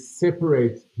to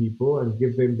separate people and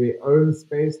give them their own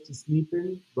space to sleep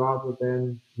in rather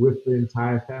than with the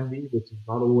entire family, which is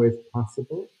not always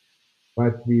possible,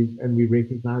 but we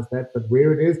recognize that. But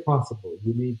where it is possible,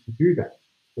 you need to do that.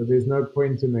 So there's no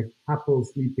point in a couple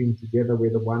sleeping together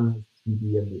where the one has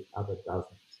TB and the other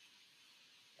doesn't.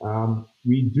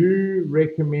 We do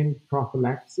recommend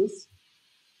prophylaxis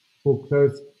for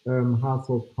close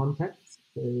household contacts.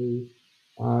 So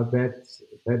that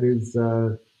is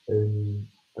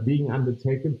being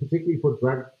undertaken, particularly for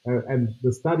drug and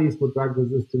the studies for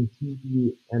drug-resistant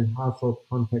TB and household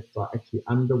contacts are actually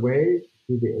underway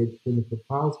through the AIDS Clinical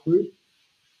Trials Group,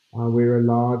 where a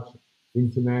large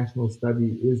international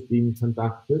study is being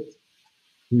conducted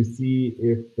to see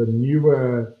if the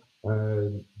newer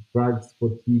drugs for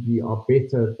TB are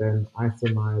better than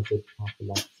isoniazid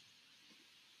prophylaxis.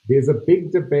 There's a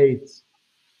big debate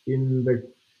in the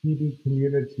TB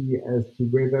community as to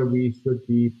whether we should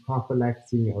be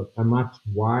prophylaxing a much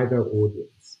wider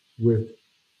audience with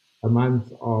a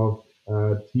month of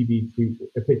TB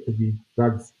effectively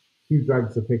two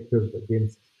drugs effective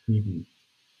against TB.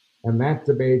 And that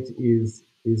debate is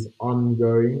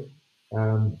ongoing.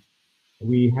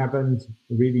 We haven't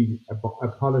really a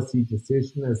policy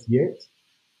decision as yet,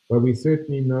 but we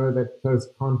certainly know that close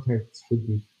contacts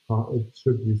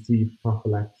should receive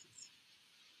prophylaxis.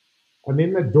 And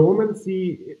then the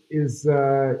dormancy is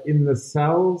in the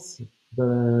cells,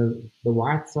 the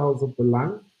white cells of the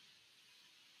lung.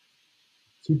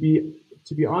 To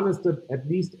be honest, at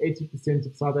least 80%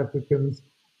 of South Africans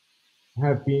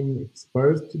have been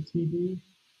exposed to TB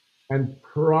and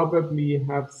probably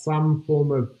have some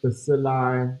form of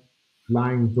bacilli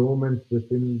lying dormant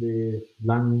within the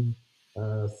lung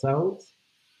cells.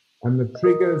 And the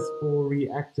triggers for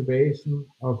reactivation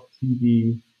of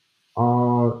TB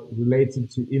are related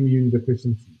to immune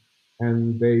deficiency,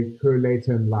 and they occur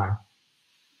later in life.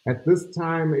 At this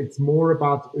time, it's more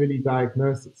about early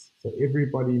diagnosis. So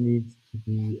everybody needs to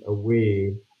be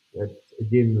aware that,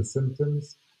 again, the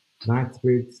symptoms, night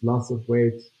sweats, loss of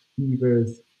weight,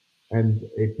 fevers, and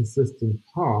a persistent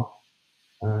cough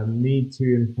need to,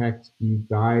 in fact, be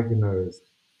diagnosed.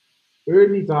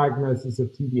 Early diagnosis of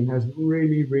TB has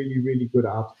really, really, really good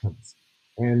outcomes,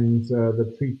 and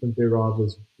the treatment thereof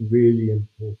is really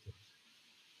important.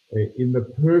 In the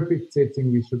perfect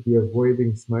setting, we should be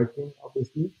avoiding smoking,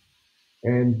 obviously,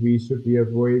 and we should be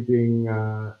avoiding.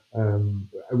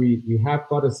 We have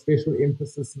got a special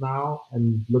emphasis now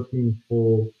and looking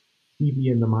for TB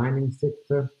in the mining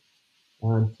sector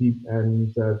and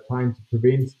trying to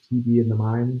prevent TB in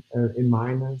the in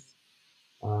miners.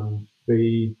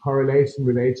 The correlation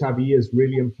with HIV is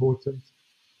really important,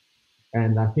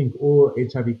 and I think all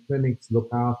HIV clinics look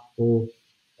out for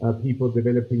people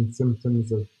developing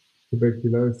symptoms of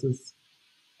tuberculosis.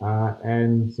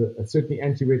 And certainly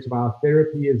antiretroviral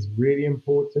therapy is really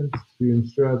important to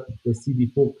ensure the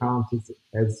CD4 count is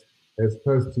as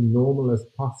close to normal as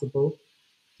possible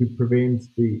to prevent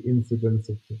the incidence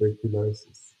of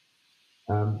tuberculosis.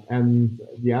 And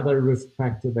the other risk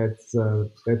factor that's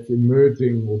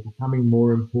emerging or becoming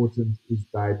more important is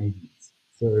diabetes.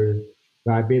 So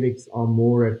diabetics are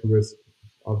more at risk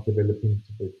of developing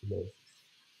tuberculosis.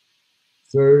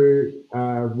 So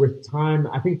with time,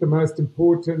 I think the most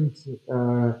important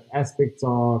aspects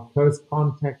are close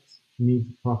contact need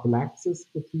prophylaxis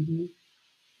for TB.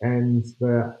 And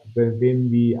then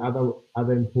the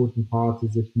other important part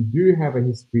is if you do have a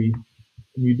history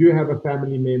and you do have a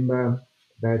family member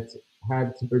that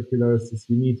had tuberculosis,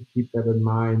 you need to keep that in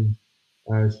mind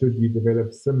should you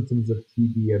develop symptoms of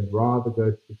TB and rather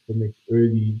go to the clinic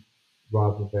early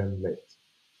rather than late.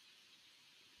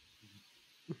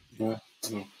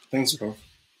 Oh, thanks, Prof.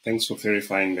 Thanks for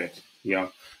clarifying that. Yeah.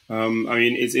 I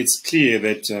mean, it's clear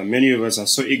that many of us are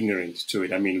so ignorant to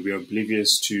it. I mean, we are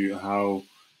oblivious to how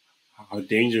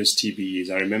dangerous TB is.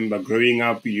 I remember growing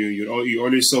up, you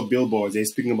always saw billboards they're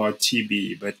speaking about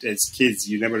TB, but as kids,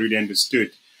 you never really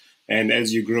understood. And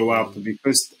as you grow up,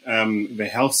 because the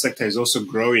health sector is also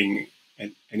growing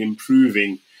and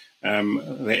improving,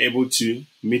 they're able to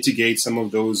mitigate some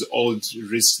of those old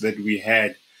risks that we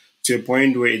had to a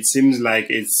point where it seems like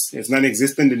it's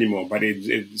non-existent anymore. But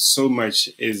it so much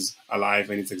is alive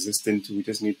and it's existent. We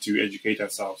just need to educate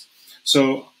ourselves.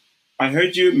 So I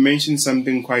heard you mention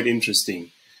something quite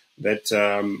interesting, that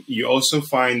you also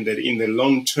find that in the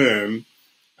long term,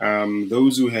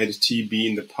 those who had TB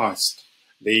in the past,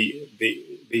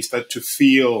 they start to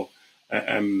feel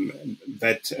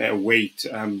that weight.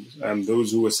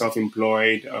 Those who were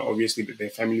self-employed, obviously, their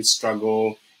families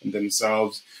struggle in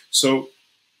themselves. So,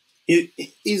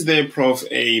 is there, Prof,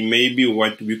 a maybe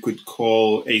what we could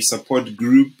call a support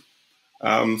group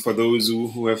for those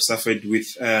who have suffered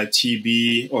with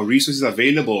TB, or resources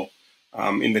available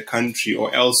in the country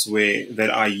or elsewhere that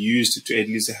are used to at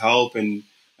least help and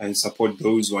support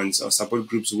those ones, or support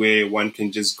groups where one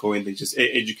can just go and they just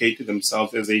educate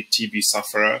themselves as a TB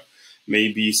sufferer,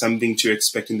 maybe something to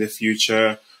expect in the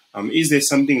future? Is there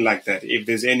something like that? If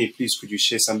there's any, please could you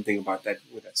share something about that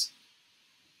with us?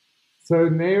 So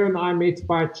Neo and I met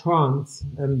by chance,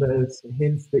 and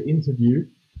hence the interview.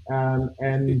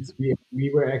 And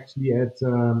we were actually at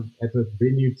a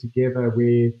venue together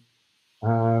where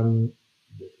um,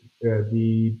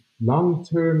 the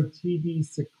long-term TB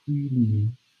sequelae.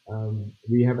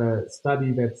 We have a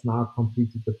study that's now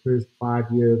completed the first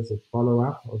 5 years of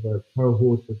follow-up of a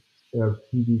cohort of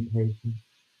TB patients,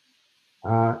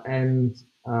 and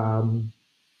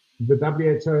the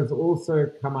WHO has also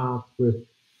come out with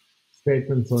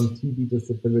statements on TB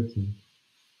disability.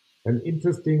 And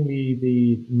interestingly,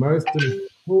 the most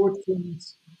important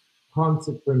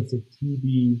consequence of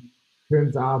TB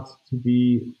turns out to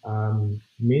be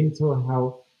mental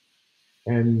health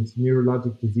and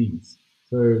neurologic disease.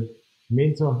 So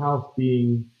mental health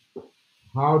being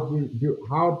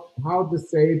how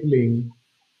disabling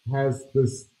has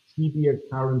this TB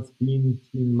occurrence been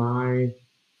to my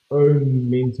own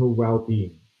mental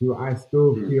well-being? Do I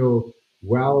still feel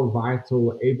well,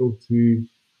 vital, able to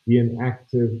be an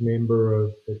active member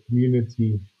of the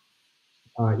community,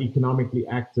 economically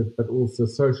active, but also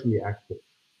socially active?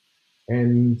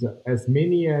 And as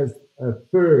many as a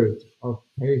third of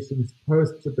patients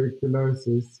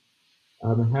post-tuberculosis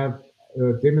have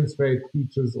demonstrate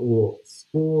features or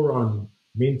score on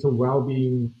mental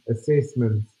well-being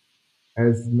assessments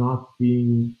as not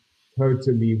being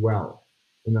totally well.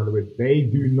 In other words, they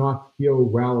do not feel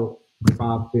well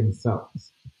about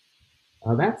themselves.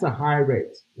 That's a high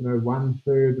rate.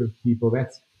 1/3 of people.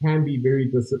 That can be very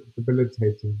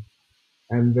debilitating.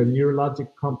 And the neurologic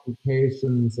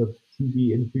complications of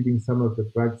TB, including some of the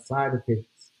drug side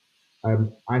effects,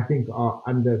 I think are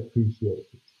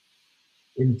underappreciated.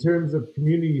 In terms of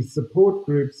community support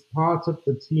groups, part of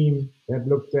the team that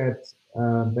looked at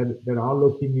that are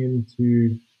looking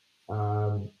into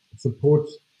support,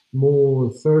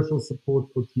 more social support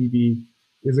for TB,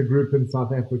 is a group in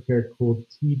South Africa called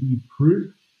TB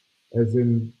Proof, as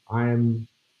in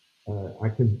I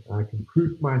can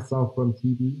proof myself from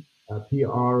TB.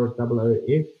 PROOF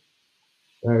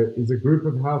is a group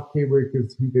of healthcare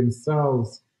workers who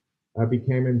themselves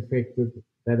became infected,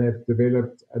 that have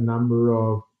developed a number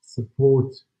of support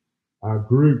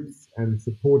groups and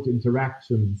support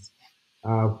interactions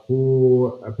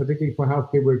particularly for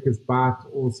healthcare workers, but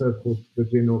also for the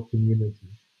general community.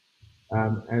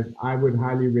 And I would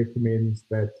highly recommend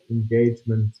that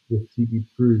engagement with TB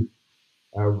Proof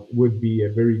would be a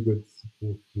very good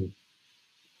support group.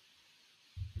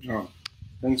 Oh,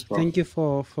 thanks, Prof. Thank you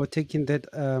for taking that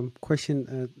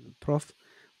question, Prof.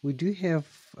 We do have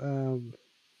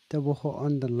Taboho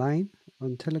on the line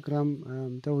on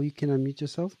Telegram. Tabo, you can unmute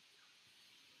yourself.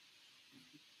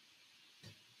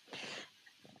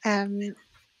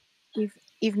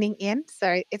 Evening, Ian.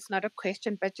 Sorry, it's not a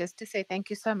question, but just to say thank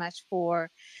you so much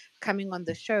for coming on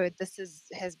the show. This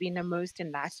has been a most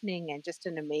enlightening and just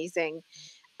an amazing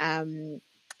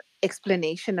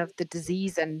explanation of the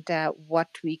disease and what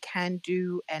we can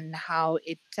do and how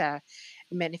it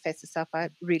manifests itself. I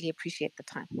really appreciate the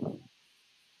time.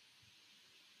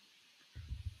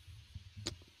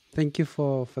 Thank you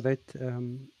for that.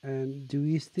 And do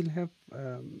we still have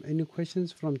any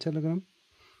questions from Telegram?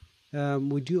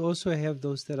 We do also have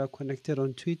those that are connected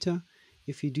on Twitter.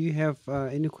 If you do have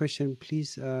any question,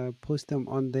 please post them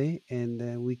on there,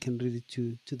 and we can read it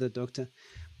to the doctor.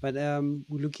 But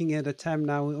we're looking at the time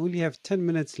now. We only have 10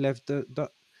 minutes left.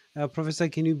 Professor,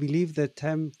 can you believe that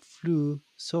time flew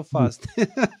so fast?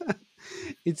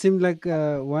 It seemed like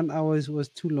 1 hour was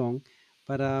too long,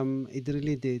 but it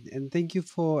really did. And thank you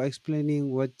for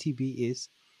explaining what TB is.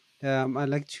 I'd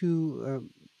like to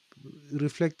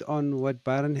reflect on what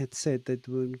Byron had said, that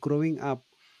when growing up,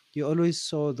 you always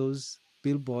saw those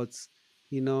billboards,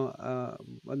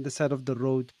 on the side of the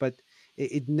road, but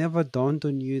it never dawned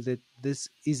on you that this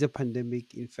is a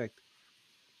pandemic, in fact.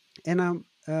 And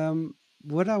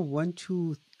what I want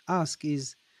to ask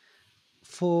is,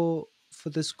 for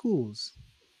the schools,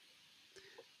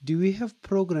 do we have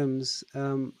programs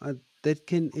that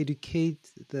can educate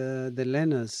the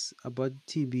learners about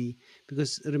TB?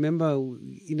 Because remember,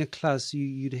 in a class,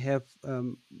 you'd have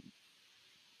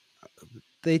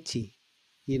 30,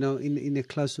 in a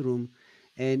classroom,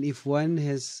 and if one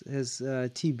has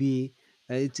TB,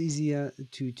 it's easier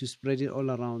to spread it all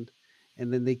around,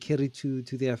 and then they carry to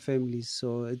their families.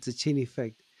 So it's a chain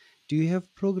effect. Do you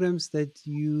have programs that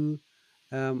you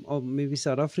or maybe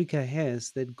South Africa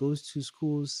has, that goes to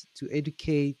schools to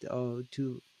educate, or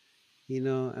to you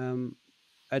know um,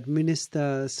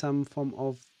 administer some form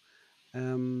of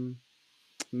um,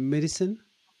 medicine,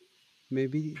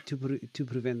 maybe to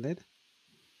prevent that?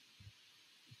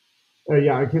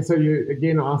 Yeah, okay, so you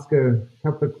again ask a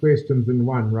couple of questions in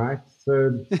one, right?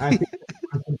 So I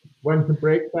think one can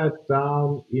break that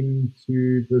down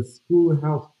into the school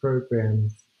health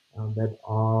programs that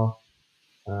are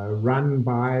run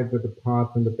by the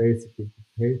Department of Basic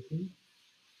Education.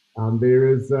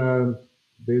 There's an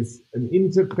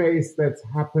interface that's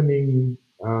happening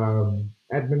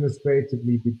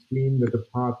administratively between the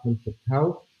Department of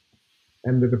Health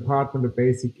and the Department of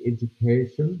Basic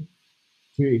Education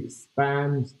to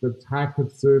expand the type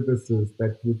of services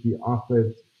that would be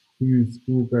offered to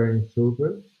school-going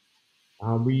children.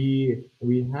 We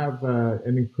have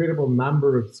an incredible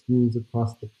number of schools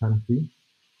across the country.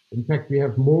 In fact, we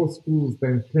have more schools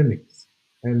than clinics.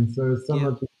 And so some Yeah.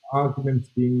 of the arguments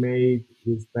being made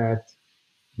is that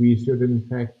we should, in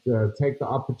fact, take the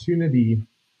opportunity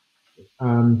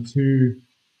to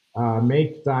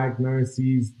make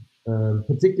diagnoses,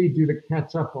 particularly do the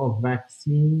catch up of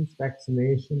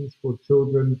vaccinations for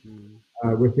children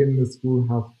Mm. within the school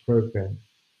health program.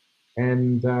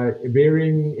 And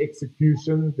varying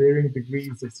execution, varying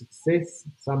degrees of success.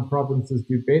 Some provinces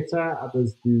do better,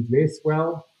 others do less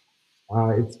well.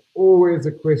 It's always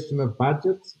a question of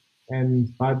budget and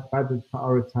budget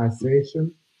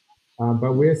prioritization.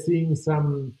 But we're seeing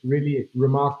some really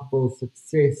remarkable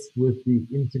success with the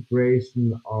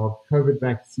integration of COVID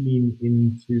vaccine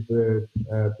into the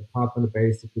Department of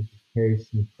Basic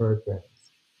Education programs.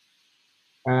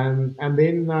 And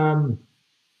then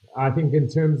I think in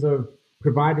terms of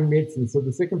providing medicine, so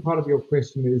the second part of your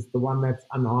question is the one that's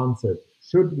unanswered.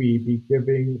 Should we be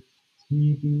giving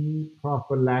TB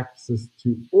prophylaxis to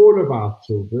all of our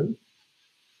children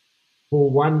for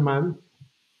 1 month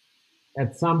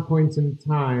at some point in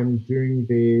time during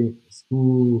their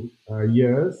school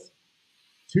years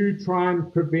to try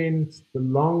and prevent the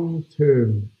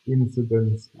long-term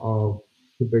incidence of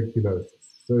tuberculosis?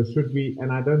 So should we,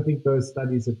 and I don't think those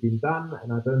studies have been done,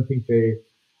 and I don't think we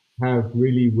have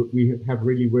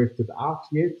really worked it out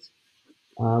yet.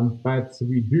 But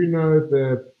we do know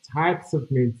the types of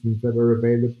medicines that are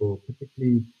available,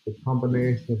 particularly the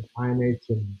combination of INH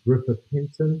and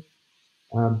rifampicin,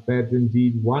 that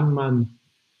indeed 1 month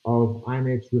of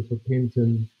INH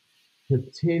rifampicin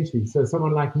potentially. So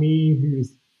someone like me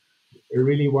who's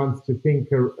really wants to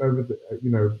think over the,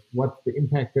 what's the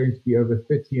impact going to be over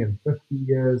 30 and 50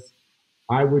 years,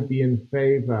 I would be in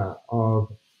favor of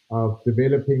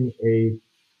developing a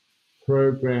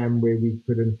program where we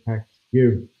could in fact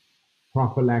give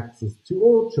prophylaxis to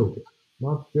all children,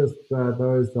 not just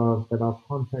those that are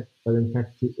contact, but in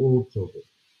fact to all children.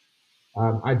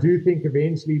 I do think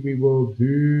eventually we will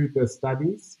do the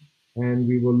studies and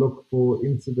we will look for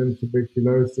incident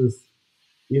tuberculosis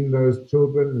in those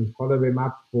children and follow them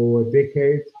up for a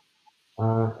decade,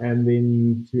 and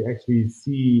then to actually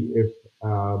see if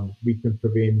we can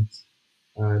prevent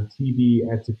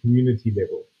TB at a community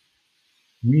level.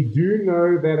 We do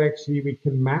know that actually we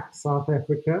can map South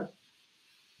Africa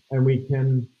and we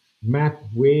can map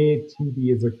where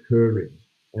TB is occurring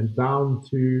and down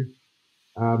to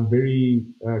very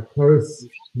close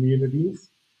communities.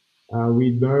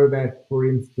 We know that, for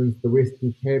instance, the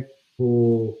Western Cape,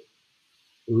 for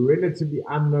relatively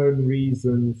unknown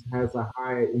reasons, has a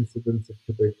higher incidence of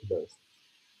tuberculosis.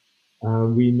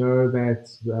 We know that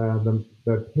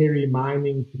the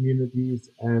peri-mining communities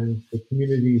and the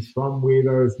communities from where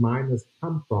those miners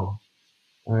come from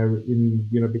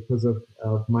because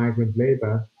of migrant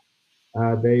labor,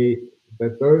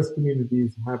 those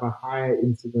communities have a higher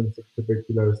incidence of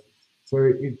tuberculosis. So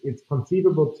it's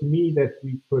conceivable to me that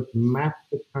we could map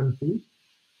the country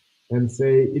and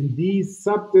say in these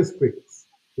sub-districts,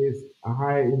 there's a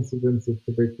higher incidence of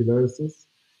tuberculosis.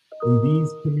 In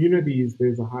these communities,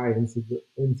 there's a high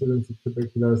incidence of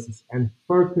tuberculosis, and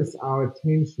focus our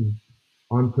attention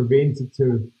on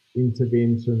preventative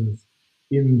interventions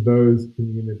in those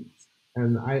communities.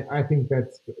 And I think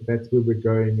that's where we're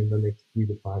going in the next 3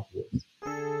 to 5 years.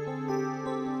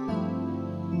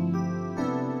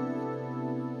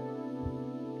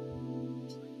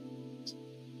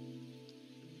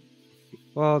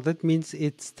 Well, that means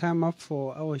it's time up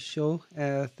for our show.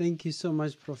 Thank you so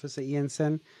much, Professor Ian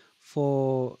Sanne,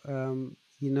 for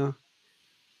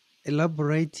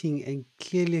elaborating and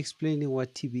clearly explaining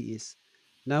what TB is.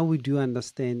 Now we do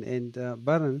understand. And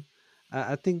Baron,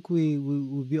 I think we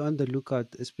will be on the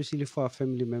lookout, especially for our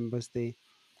family members there,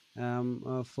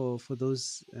 for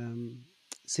those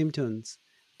symptoms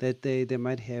that they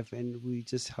might have, and we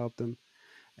just help them.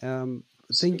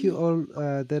 Thank you all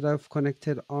that have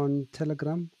connected on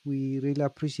Telegram. We really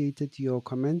appreciated your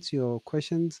comments, your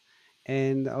questions,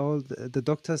 and all the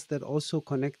doctors that also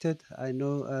connected. I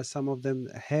know some of them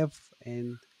have,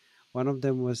 and one of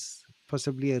them was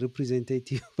possibly a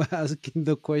representative by asking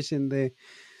the question there.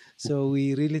 So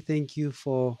we really thank you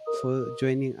for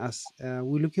joining us.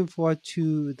 We're looking forward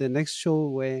to the next show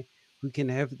where we can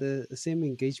have the same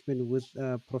engagement with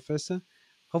Professor.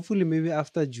 Hopefully, maybe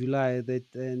after July, that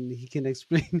and he can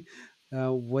explain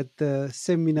what the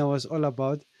seminar was all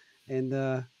about and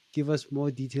give us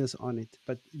more details on it.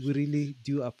 But we really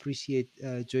do appreciate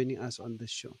joining us on the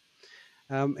show.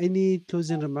 Any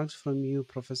closing remarks from you,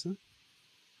 Professor?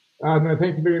 No,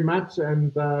 thank you very much.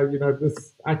 And,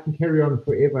 I can carry on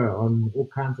forever on all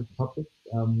kinds of topics.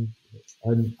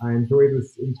 And I enjoy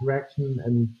this interaction,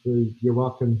 and you're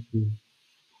welcome to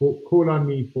call on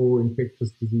me for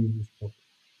infectious diseases topics.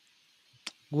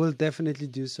 We'll definitely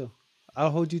do so. I'll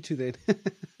hold you to that.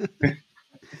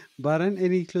 Baran,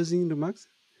 any closing remarks?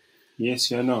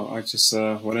 Yes, I just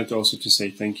wanted also to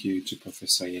say thank you to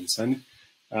Professor Jensen.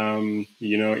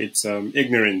 It's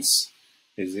ignorance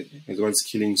is what's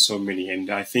killing so many. And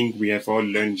I think we have all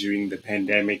learned during the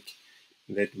pandemic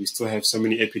that we still have so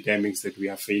many epidemics that we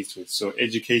are faced with. So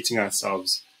educating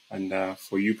ourselves, and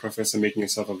for you, Professor, making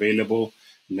yourself available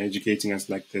and educating us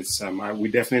like this, we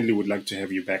definitely would like to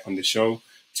have you back on the show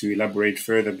to elaborate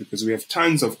further, because we have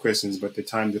tons of questions, but the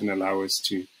time didn't allow us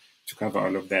to cover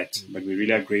all of that. But we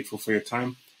really are grateful for your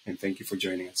time, and thank you for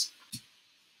joining us.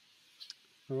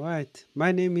 All right.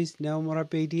 My name is Neo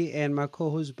Morapedi, and my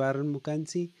co-host Baran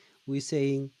Mukansi. We're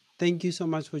saying thank you so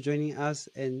much for joining us,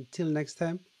 and till next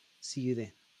time, see you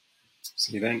then.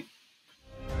 See you then.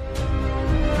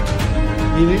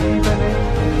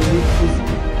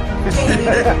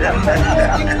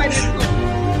 Ini